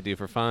you like to do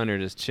for fun or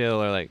just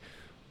chill, or like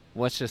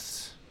what's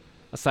just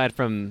aside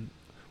from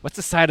what's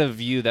the side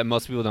of you that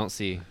most people don't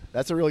see?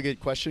 That's a really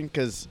good question,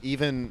 because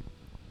even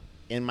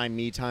in my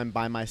me time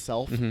by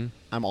myself,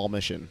 I'm all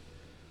mission.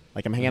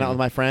 Like, I'm hanging out with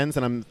my friends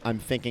and I'm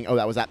thinking, oh,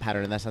 that was that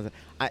pattern and that's not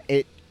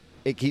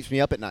it keeps me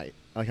up at night.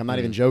 Like, I'm not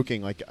even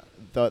joking. Like,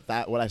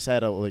 that what I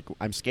said, like,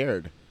 I'm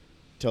scared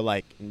to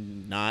like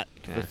not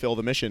fulfill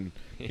the mission.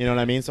 You know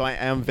what I mean? So I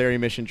am very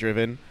mission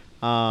driven.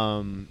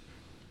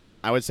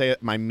 I would say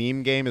my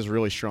meme game is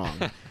really strong.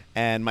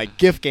 And my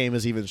gift game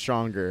is even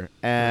stronger.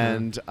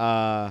 And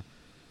I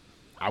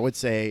would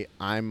say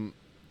I'm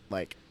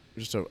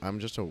just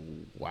a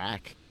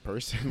whack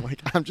person.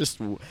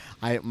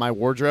 Like, my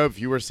wardrobe, if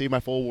you were to see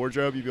my full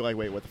wardrobe, you'd be like,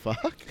 wait, what the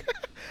fuck?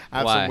 I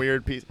have some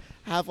weird piece.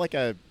 I have like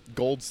a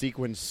gold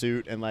sequin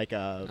suit and like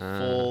a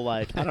full,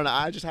 like, I don't know.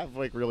 I just have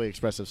like really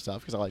expressive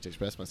stuff because I like to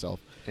express myself.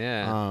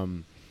 Yeah.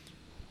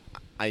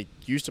 I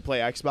used to play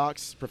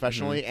Xbox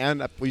professionally,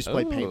 and we used to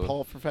play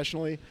paintball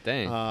professionally.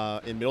 Dang.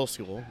 In middle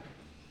school.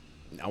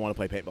 I want to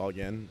play paintball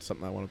again.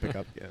 Something I want to pick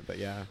up again. But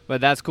yeah.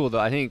 But that's cool, though.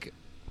 I think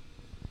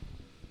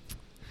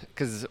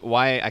because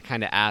why I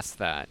kind of asked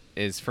that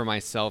is for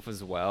myself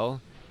as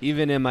well.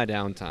 Even in my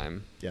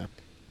downtime,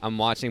 I'm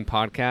watching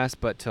podcasts,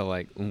 but to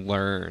like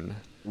learn.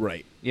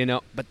 Right. You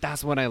know, but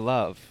that's what I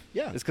love.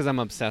 Yeah. It's because I'm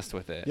obsessed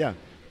with it. Yeah.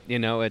 You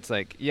know, it's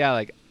like,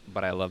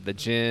 but I love the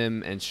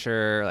gym and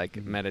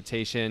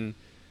meditation,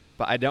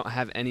 but I don't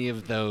have any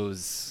of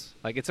those.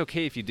 Like, it's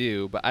okay if you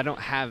do, but I don't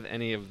have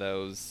any of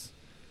those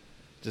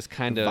just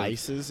kind of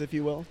vices, if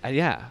you will.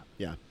 Yeah.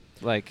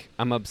 Like,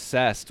 I'm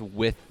obsessed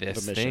with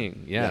this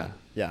thing. Yeah,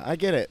 I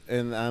get it.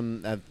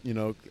 And you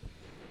know,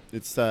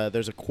 it's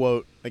there's a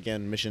quote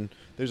again, mission.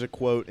 There's a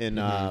quote in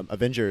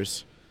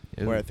Avengers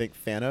where I think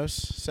Thanos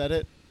said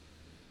it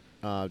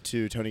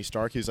to Tony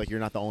Stark. He's like, "You're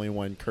not the only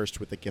one cursed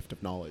with the gift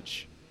of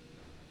knowledge."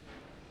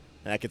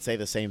 And I could say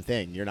the same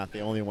thing. You're not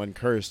the only one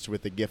cursed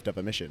with the gift of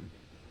a mission.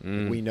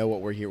 We know what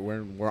we're here.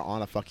 We're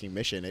on a fucking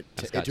mission.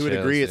 To a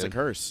degree, it's a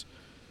curse.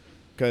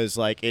 Because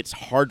like, it's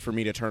hard for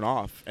me to turn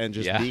off and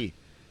just be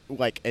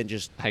like, and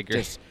just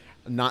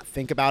not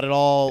think about it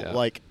all.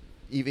 Like,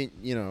 even,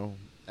 you know,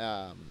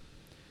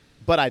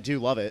 but I do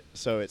love it.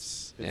 So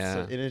it's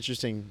an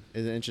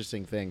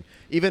interesting thing.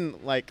 Even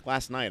like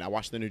last night, I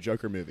watched the new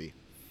Joker movie.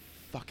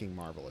 Fucking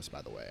marvelous,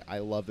 by the way. I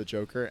love the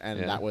Joker,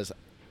 and that was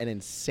an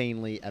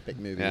insanely epic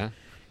movie.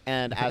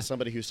 And as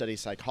somebody who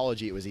studies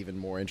psychology, it was even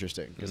more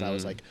interesting because I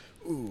was like,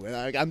 ooh,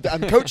 and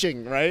I'm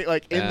coaching, right?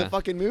 Like in the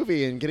fucking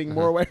movie and getting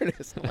more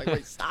awareness. I'm like,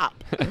 wait,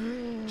 stop.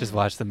 Just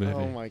watch the movie.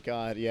 Oh my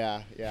God.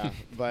 Yeah.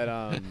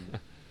 But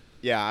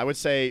yeah, I would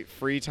say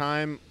free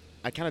time,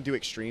 I kind of do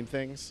extreme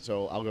things.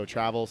 So I'll go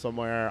travel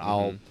somewhere.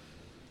 I'll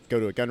go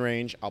to a gun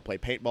range. I'll play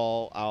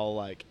paintball. I'll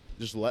like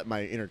just let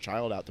my inner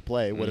child out to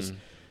play. What does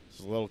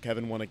little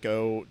Kevin want to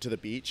go to the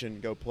beach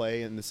and go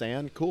play in the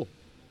sand? Cool.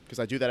 Because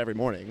I do that every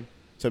morning.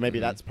 So maybe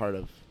that's part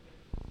of,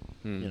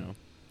 you know.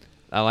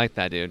 I like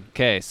that, dude.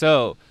 Okay,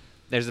 so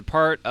there's a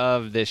part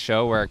of this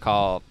show where I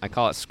call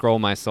it Scroll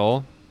My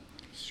Soul.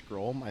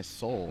 Scroll My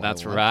Soul.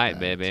 That's right,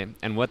 baby.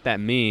 And what that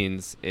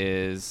means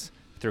is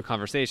through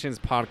conversations,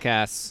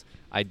 podcasts,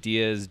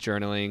 ideas,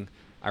 journaling,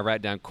 I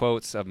write down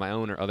quotes of my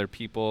own or other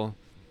people,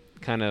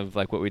 kind of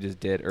like what we just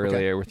did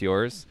earlier with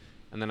yours.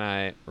 And then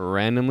I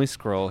randomly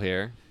scroll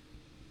here.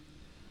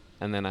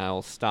 And then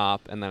I'll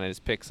stop, and then I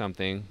just pick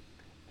something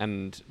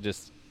and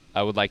just...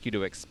 I would like you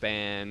to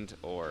expand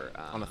or...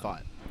 on a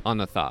thought.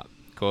 On a thought.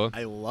 Cool?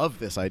 I love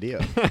this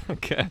idea.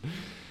 Okay.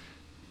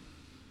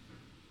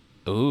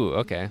 Ooh,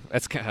 okay.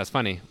 That's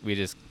funny. We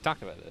just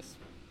talked about this.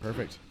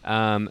 Perfect.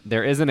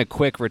 There isn't a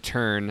quick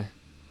return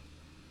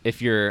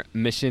if your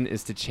mission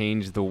is to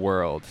change the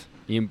world.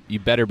 You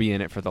better be in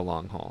it for the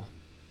long haul.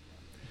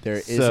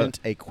 There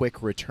isn't a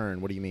quick return.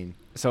 What do you mean?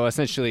 So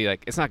essentially,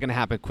 like, it's not going to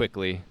happen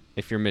quickly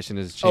if your mission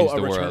is to change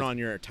the world. Oh, a return on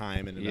your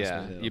time and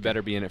investment. Yeah, you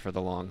better be in it for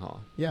the long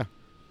haul. Yeah.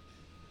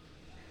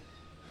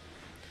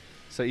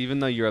 So even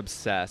though you're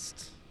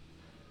obsessed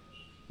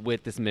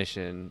with this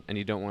mission and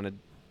you don't want to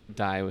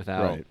die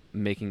without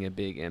making a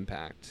big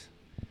impact,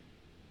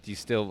 do you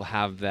still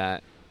have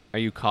that? Are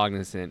you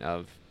cognizant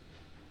of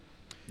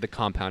the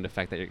compound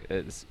effect that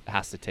it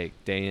has to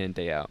take day in,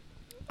 day out?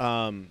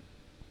 I'm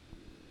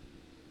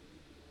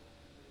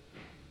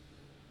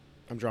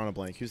drawing a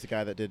blank. Who's the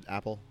guy that did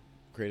Apple?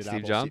 Created Steve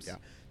Apple? Jobs?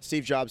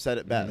 Steve Jobs said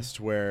it best,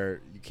 where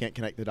you can't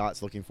connect the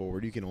dots looking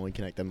forward. You can only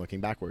connect them looking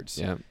backwards.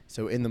 Yeah.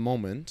 So in the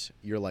moment,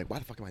 you're like, why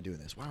the fuck am I doing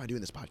this? Why am I doing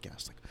this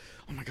podcast? Like,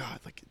 oh my God,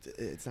 like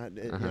it's not,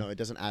 you know, it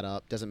doesn't add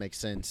up, doesn't make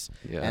sense.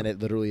 Yeah. And it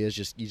literally is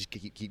just, you just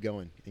keep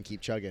going and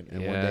keep chugging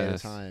and one day at a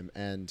time.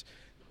 And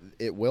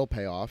it will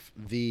pay off.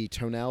 The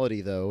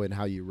tonality, though, and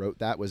how you wrote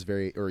that was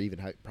very, or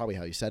even probably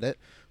how you said it,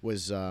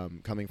 was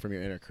coming from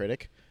your inner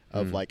critic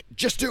of like,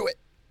 just do it.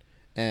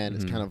 And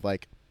it's kind of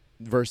like,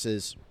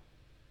 versus,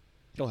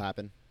 it'll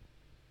happen.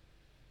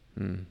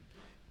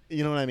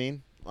 You know what I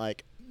mean?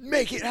 Like,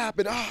 make it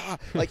happen.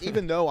 Like,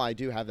 even though I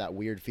do have that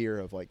weird fear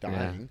of like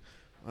dying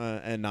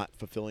and not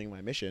fulfilling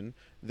my mission,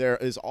 there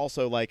is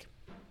also like,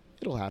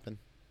 it'll happen.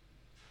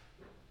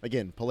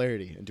 Again,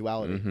 polarity and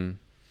duality.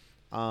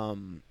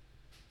 And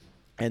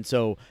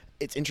so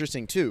it's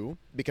interesting too,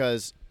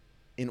 because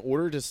in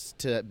order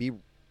to be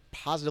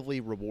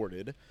positively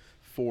rewarded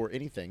for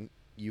anything,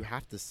 you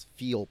have to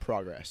feel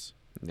progress.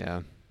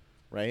 Yeah.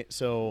 Right.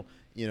 So,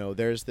 you know,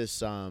 there's this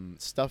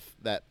stuff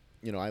that,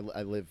 you know,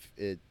 I live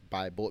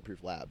by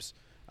Bulletproof Labs,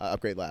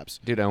 Upgrade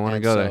Labs. Dude, I want to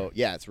go there.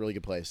 Yeah, it's a really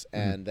good place.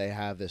 And they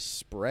have this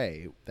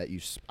spray that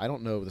I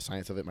don't know the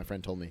science of it. My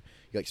friend told me.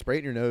 You like spray it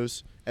in your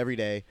nose every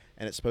day,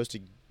 and it's supposed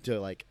to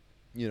like,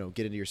 you know,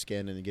 get into your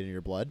skin and get into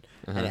your blood.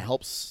 And it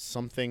helps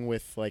something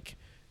with like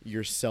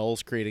your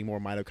cells creating more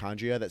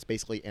mitochondria. That's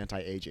basically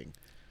anti-aging.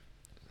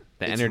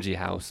 The energy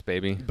house,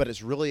 baby. But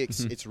it's really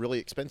it's really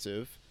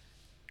expensive,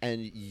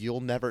 and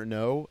you'll never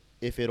know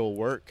if it'll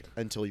work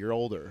until you're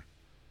older.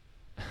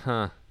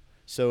 Huh.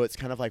 So it's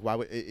kind of like, why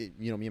would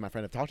you know, me and my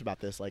friend have talked about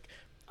this. Like,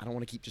 I don't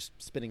want to keep just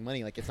spending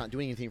money. Like, it's not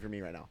doing anything for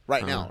me right now.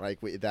 Now, like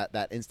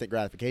that instant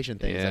gratification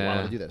thing. Is like, why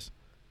would I do this?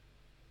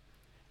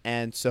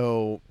 And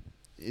so,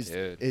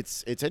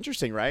 it's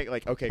interesting, right?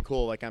 Like, okay,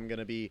 cool. Like, I'm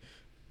gonna be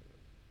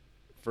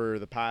for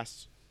the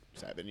past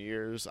 7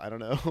 years. I don't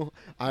know.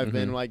 I've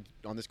been like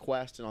on this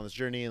quest and on this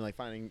journey and like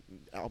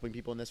helping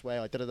people in this way.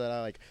 Like,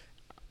 like,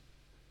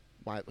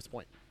 why? What's the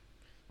point?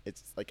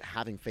 It's like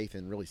having faith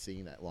in really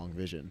seeing that long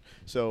vision.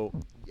 So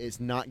it's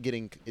not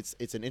getting.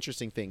 It's an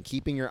interesting thing,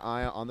 keeping your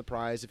eye on the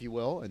prize, if you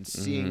will, and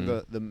seeing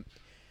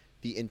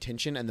the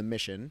intention and the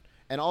mission.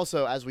 And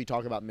also, as we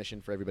talk about mission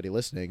for everybody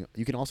listening,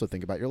 you can also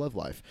think about your love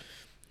life.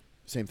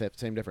 Same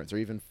difference, or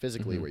even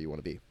physically where you want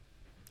to be.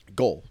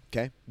 Goal,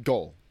 okay?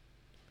 Goal.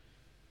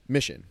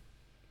 Mission.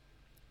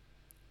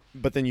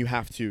 But then you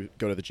have to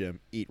go to the gym,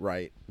 eat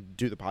right,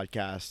 do the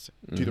podcast,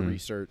 do the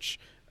research,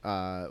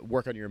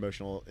 work on your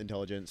emotional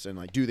intelligence, and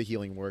like do the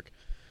healing work.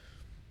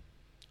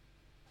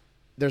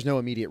 There's no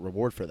immediate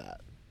reward for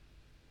that.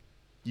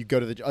 You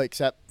go to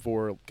except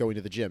for going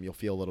to the gym, you'll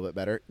feel a little bit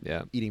better.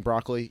 Yeah. Eating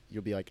broccoli,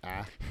 you'll be like,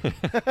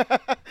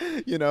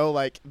 you know,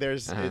 like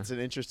it's an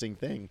interesting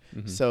thing.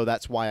 So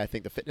that's why I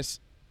think the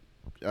fitness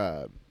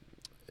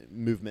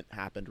movement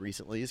happened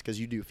recently, is because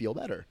you do feel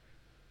better.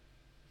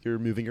 You're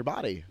moving your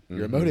body.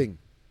 You're emoting,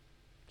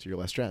 so you're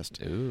less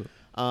stressed. Ooh.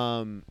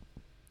 And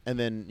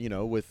then, you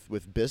know,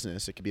 with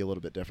business, it could be a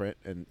little bit different,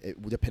 and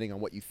depending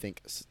on what you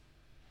think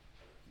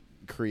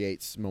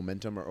creates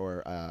momentum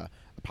or a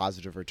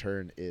positive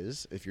return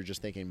is. If you're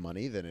just thinking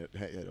money, then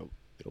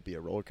it'll be a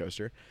roller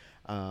coaster.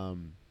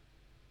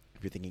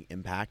 If you're thinking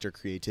impact or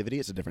creativity,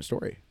 it's a different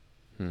story.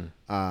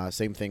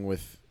 Same thing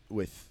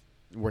with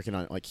working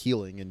on like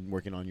healing and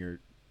working on your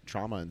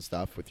trauma and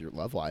stuff with your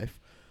love life.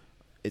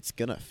 It's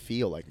gonna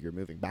feel like you're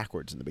moving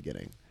backwards in the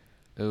beginning.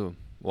 Ooh,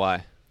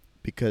 why?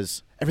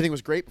 Because everything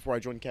was great before I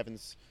joined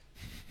Kevin's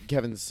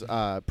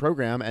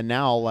program, and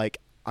now like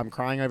I'm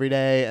crying every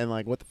day and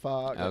like what the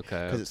fuck?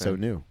 Okay. Because it's so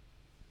new,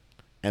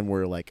 and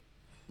we're like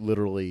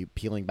literally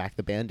peeling back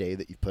the Band-Aid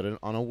that you put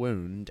on a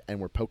wound, and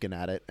we're poking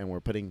at it, and we're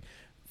putting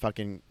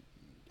fucking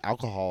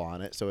alcohol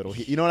on it so it'll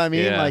you know what I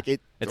mean? Yeah. Like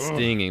it's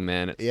stinging,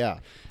 man. Yeah.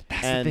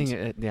 That's and the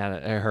thing.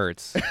 It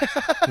hurts.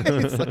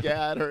 It's like,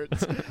 yeah, it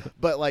hurts.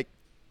 But like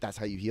that's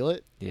how you heal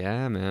it.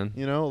 Yeah, man.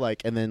 You know,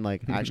 like, and then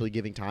like actually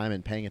giving time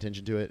and paying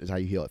attention to it is how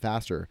you heal it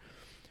faster.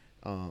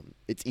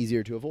 It's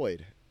easier to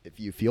avoid if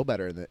you feel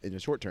better in the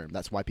short term.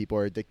 That's why people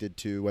are addicted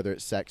to whether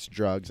it's sex,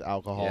 drugs,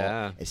 alcohol,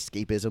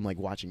 escapism, like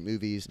watching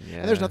movies. Yeah.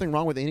 And there's nothing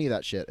wrong with any of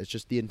that shit. It's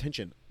just the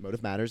intention.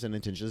 Motive matters, and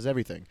intention is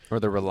everything.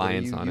 Or the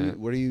reliance on it.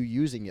 What are you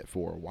using it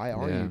for? Why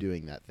are you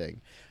doing that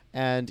thing?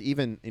 And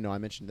even, you know, I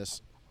mentioned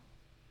this.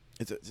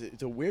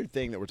 It's a weird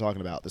thing that we're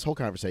talking about, this whole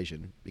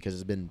conversation, because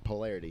it's been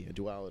polarity and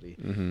duality.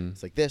 Mm-hmm.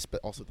 It's like this,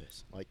 but also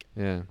this. Like,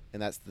 yeah. And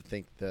that's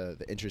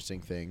the interesting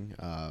thing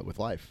with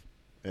life.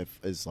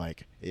 Is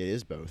like it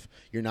is both.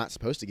 You're not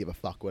supposed to give a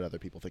fuck what other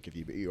people think of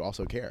you, but you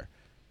also care.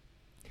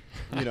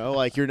 You know,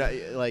 like you're not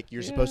like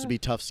you're supposed to be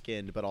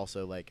tough-skinned, but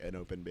also like an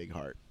open, big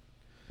heart.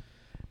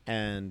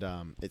 And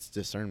it's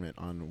discernment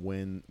on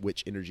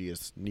which energy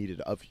is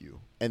needed of you,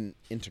 and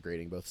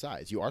integrating both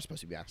sides. You are supposed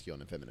to be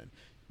masculine and feminine.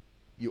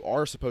 You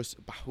are supposed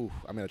to.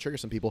 I'm going to trigger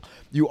some people.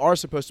 You are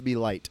supposed to be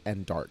light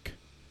and dark.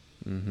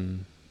 Mm-hmm.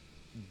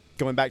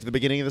 Going back to the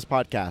beginning of this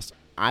podcast,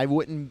 I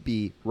wouldn't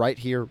be right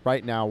here,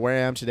 right now, where I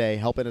am today,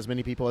 helping as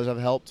many people as I've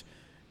helped,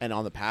 and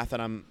on the path that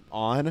I'm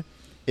on,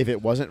 if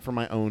it wasn't for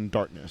my own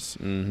darkness.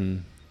 Mm-hmm.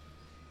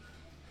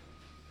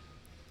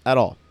 At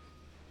all.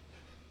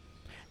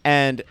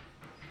 And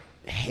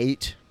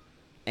hate,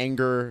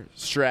 anger,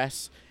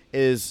 stress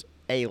is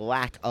a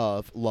lack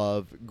of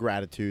love,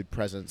 gratitude,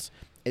 presence.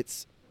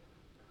 It's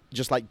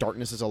just like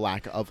darkness is a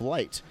lack of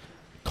light.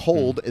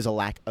 Cold is a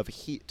lack of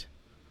heat.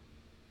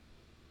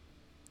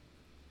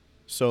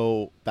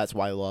 So that's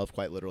why love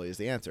quite literally is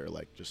the answer.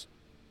 Like just.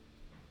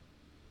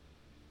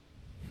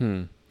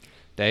 Dang,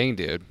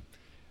 dude.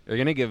 You're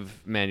going to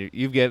give, man,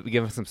 you've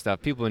given some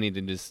stuff. People need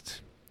to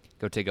just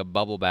go take a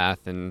bubble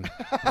bath and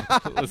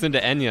listen to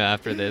Enya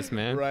after this,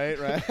 man. Right.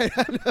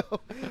 I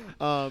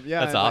know.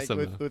 Yeah. That's awesome.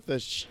 Like with the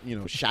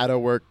shadow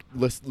work,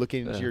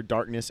 looking into your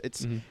darkness,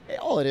 it's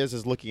all it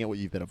is looking at what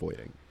you've been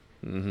avoiding.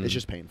 Mm-hmm. It's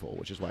just painful,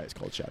 which is why it's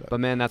called shadow. But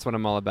man, that's what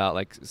I'm all about.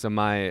 Like, so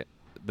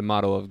the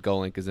motto of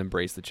GoLink is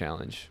embrace the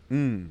challenge.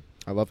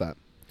 I love that.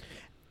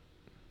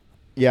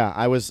 Yeah,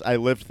 I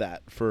lived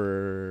that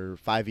for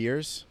 5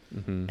 years,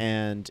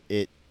 and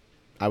it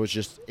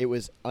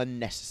was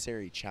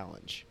unnecessary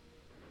challenge.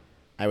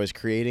 I was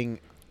creating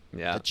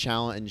a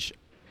challenge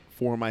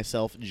for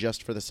myself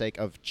just for the sake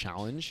of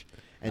challenge,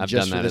 and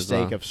just for the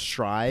sake of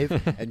strive,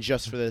 and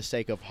just for the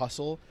sake of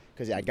hustle.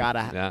 Because I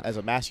gotta, as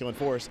a masculine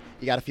force,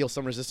 you gotta feel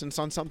some resistance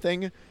on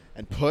something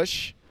and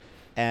push.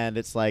 And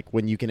it's like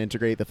when you can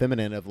integrate the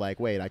feminine of like,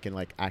 wait, I can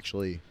like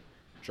actually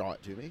draw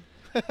it to me.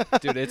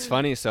 Dude, it's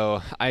funny.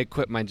 So I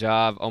quit my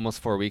job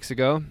almost 4 weeks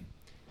ago,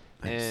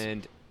 Nice.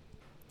 and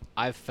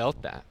I've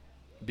felt that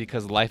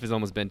because life has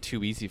almost been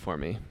too easy for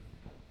me,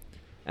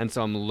 and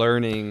so I'm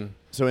learning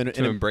to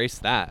embrace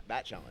that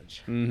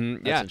challenge.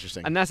 Mm-hmm. That's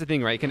interesting. And that's the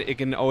thing, right? It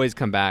can always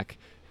come back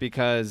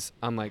because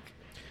I'm like,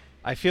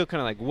 I feel kind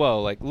of like,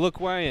 whoa, like look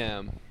where I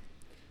am,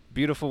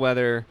 beautiful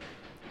weather,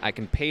 I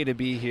can pay to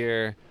be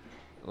here.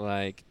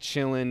 Like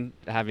chilling,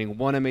 having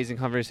one amazing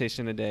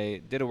conversation a day,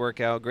 did a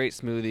workout, great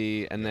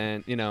smoothie, and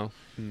then,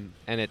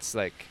 and it's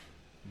like,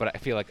 but I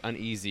feel like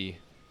uneasy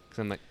because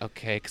I'm like,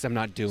 okay, because I'm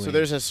not doing. So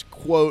there's this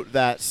quote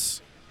that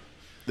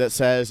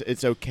says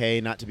it's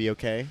okay not to be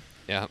okay.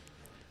 Yeah.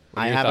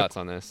 What are your thoughts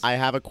on this? I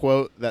have a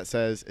quote that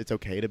says it's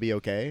okay to be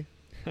okay.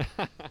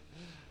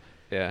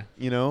 Yeah.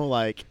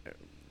 Like.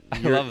 I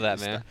love that,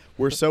 man.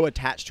 We're so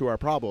attached to our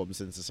problems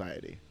in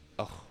society.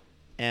 Oh.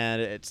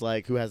 And it's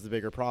like, who has the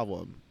bigger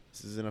problem?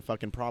 This isn't a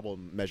fucking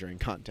problem measuring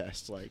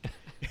contest. Like,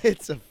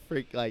 it's a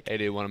freak. Like, hey,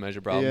 dude, want to measure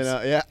problems?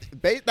 Yeah.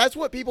 That's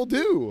what people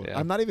do. Yeah.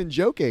 I'm not even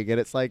joking. And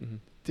it's like,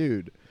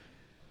 dude,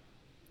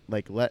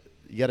 like,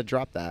 you got to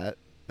drop that.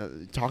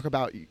 Talk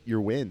about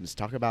your wins.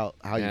 Talk about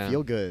how you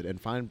feel good,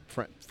 and find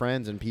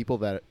friends and people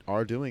that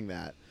are doing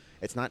that.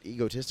 It's not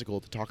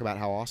egotistical to talk about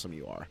how awesome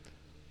you are.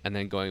 And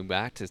then going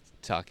back to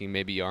talking,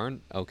 maybe you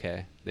aren't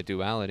okay. The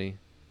duality.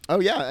 Oh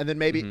yeah, and then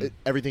maybe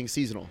everything's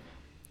seasonal.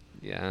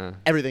 Yeah.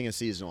 Everything is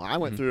seasonal. I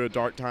went through a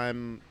dark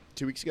time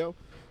 2 weeks ago.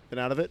 Been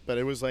out of it, but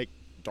it was like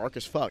dark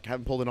as fuck.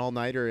 Haven't pulled an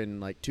all-nighter in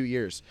like 2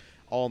 years.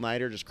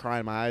 All-nighter, just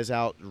crying my eyes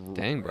out,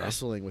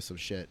 wrestling with some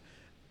shit.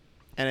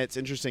 And it's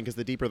interesting because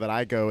the deeper that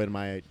I go in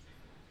my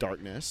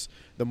darkness,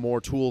 the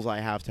more tools I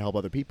have to help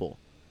other people.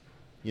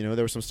 There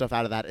was some stuff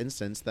out of that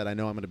instance that I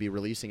know I'm going to be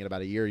releasing in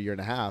about a year and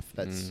a half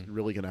that's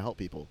really going to help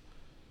people.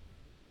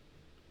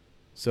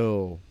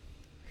 So,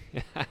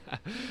 Dude,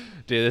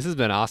 this has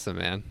been awesome,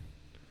 man.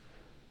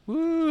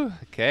 Woo.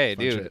 Okay,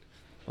 Fun dude. shit.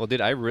 Well,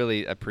 dude, I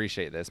really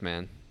appreciate this,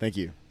 man. thank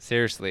you.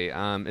 Seriously.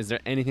 Is there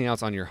anything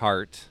else on your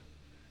heart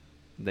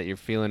that you're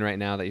feeling right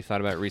now that you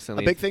thought about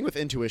recently? A big thing with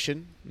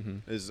intuition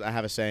Mm-hmm. is I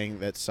have a saying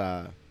that's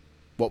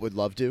what would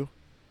love do.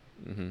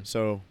 Mm-hmm.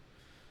 So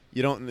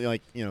you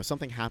don't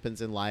something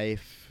happens in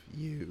life,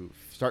 you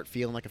start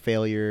feeling like a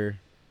failure,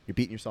 you're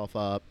beating yourself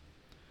up,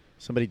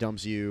 somebody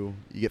dumps you,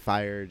 you get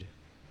fired,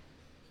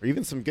 or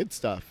even some good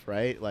stuff,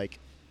 right? Like,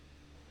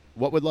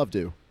 what would love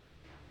do?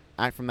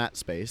 Act from that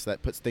space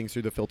that puts things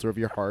through the filter of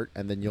your heart,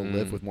 and then you'll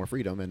live with more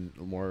freedom and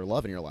more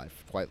love in your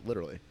life, quite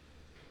literally.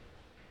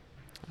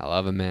 I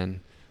love it,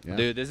 man. Yeah.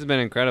 Dude, this has been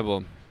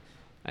incredible.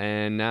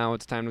 And now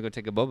it's time to go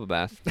take a boba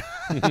bath.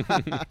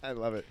 I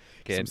love it.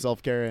 Kid. Some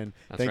self-care, and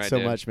That's thanks right, so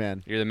dude. much,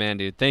 man. You're the man,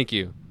 dude. Thank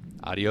you.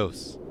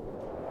 Adios.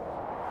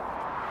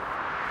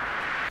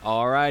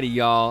 Alrighty,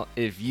 y'all.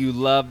 If you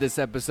loved this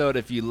episode,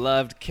 if you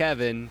loved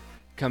Kevin,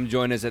 come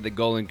join us at the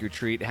Golink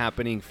Retreat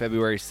happening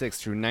February 6th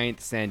through 9th,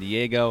 San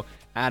Diego,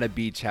 at a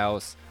beach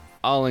house.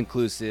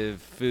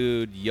 All-inclusive,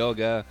 food,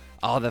 yoga,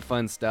 all the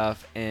fun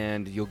stuff.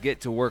 And you'll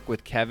get to work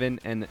with Kevin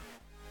and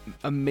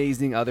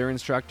amazing other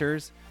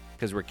instructors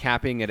because we're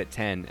capping it at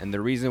 10. And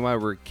the reason why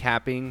we're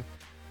capping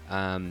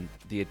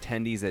the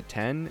attendees at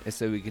 10 is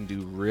so we can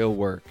do real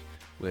work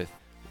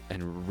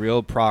and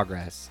real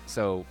progress.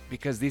 So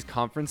because these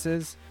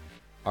conferences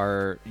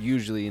are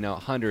usually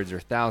hundreds or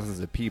thousands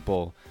of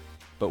people,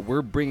 but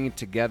we're bringing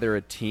together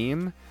a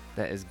team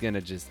that is going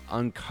to just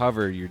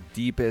uncover your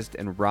deepest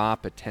and raw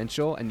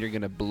potential, and you're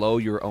going to blow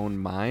your own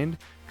mind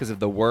because of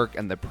the work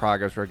and the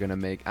progress we're going to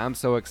make. I'm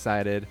so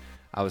excited.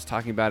 I was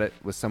talking about it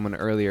with someone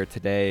earlier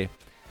today,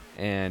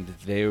 and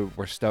they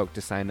were stoked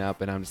to sign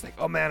up, and I'm just like,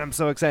 oh man, I'm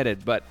so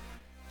excited. But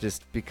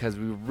just because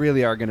we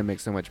really are going to make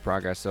so much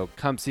progress. So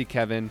come see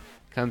Kevin,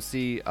 come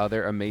see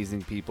other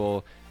amazing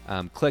people.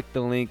 Click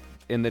the link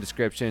in the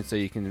description so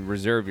you can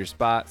reserve your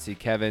spot, see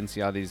Kevin,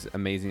 see all these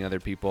amazing other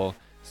people,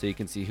 so you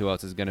can see who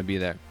else is going to be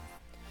there.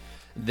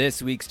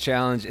 This week's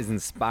challenge is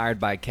inspired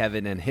by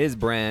Kevin and his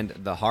brand,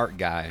 The Heart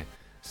Guy.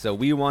 So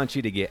we want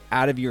you to get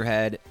out of your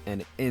head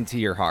and into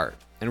your heart.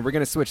 And we're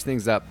going to switch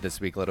things up this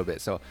week a little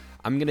bit. So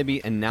I'm going to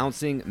be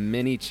announcing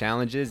mini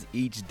challenges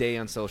each day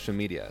on social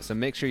media. So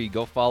make sure you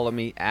go follow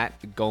me at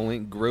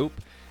Golink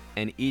Group.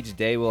 And each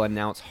day we'll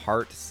announce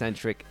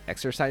heart-centric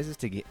exercises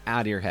to get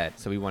out of your head.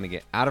 So we want to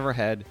get out of our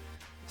head,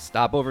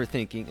 stop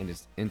overthinking, and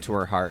just into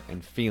our heart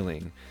and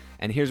feeling.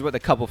 And here's what the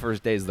couple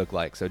first days look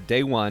like. So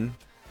day 1,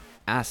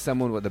 ask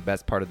someone what the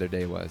best part of their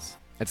day was.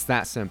 It's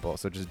that simple.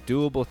 So just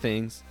doable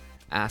things.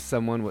 Ask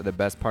someone what the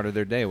best part of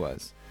their day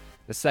was.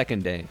 The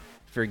second day,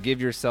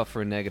 forgive yourself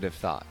for a negative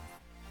thought,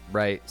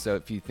 right? So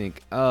if you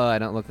think, oh, I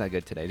don't look that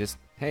good today, just,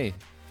 hey,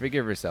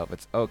 forgive yourself.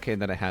 It's okay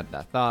that I had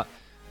that thought.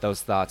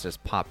 Those thoughts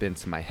just pop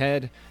into my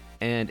head.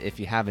 And if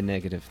you have a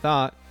negative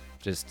thought,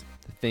 just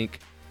think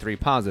 3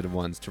 positive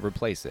ones to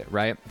replace it,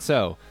 right?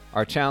 So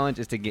our challenge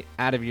is to get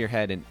out of your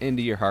head and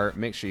into your heart.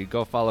 Make sure you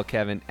go follow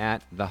Kevin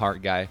at The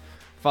Heart Guy.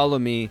 Follow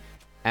me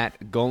at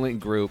Golink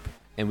Group,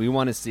 and we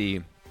want to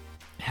see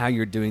how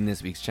you're doing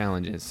this week's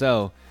challenges.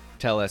 So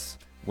tell us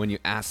when you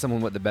ask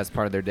someone what the best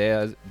part of their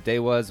day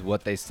was,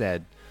 what they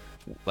said.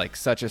 Like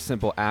such a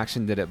simple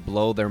action, did it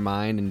blow their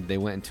mind and they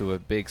went into a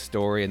big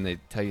story and they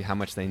tell you how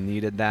much they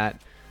needed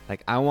that?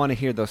 Like, I want to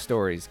hear those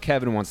stories.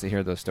 Kevin wants to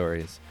hear those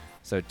stories.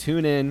 So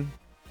tune in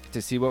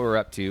to see what we're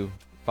up to.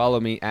 Follow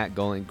me at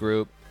Golink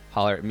Group.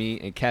 Holler at me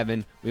and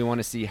Kevin. We want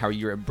to see how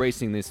you're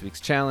embracing this week's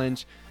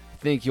challenge.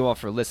 Thank you all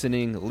for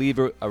listening. Leave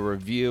a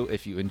review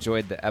if you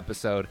enjoyed the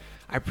episode.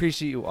 I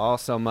appreciate you all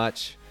so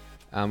much.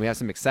 We have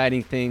some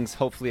exciting things.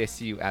 Hopefully I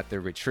see you at the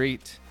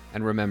retreat.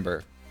 And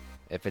remember,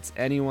 if it's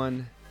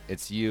anyone,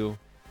 it's you.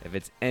 If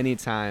it's any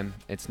time,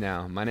 it's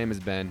now. My name is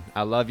Ben.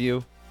 I love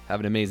you. Have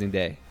an amazing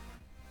day.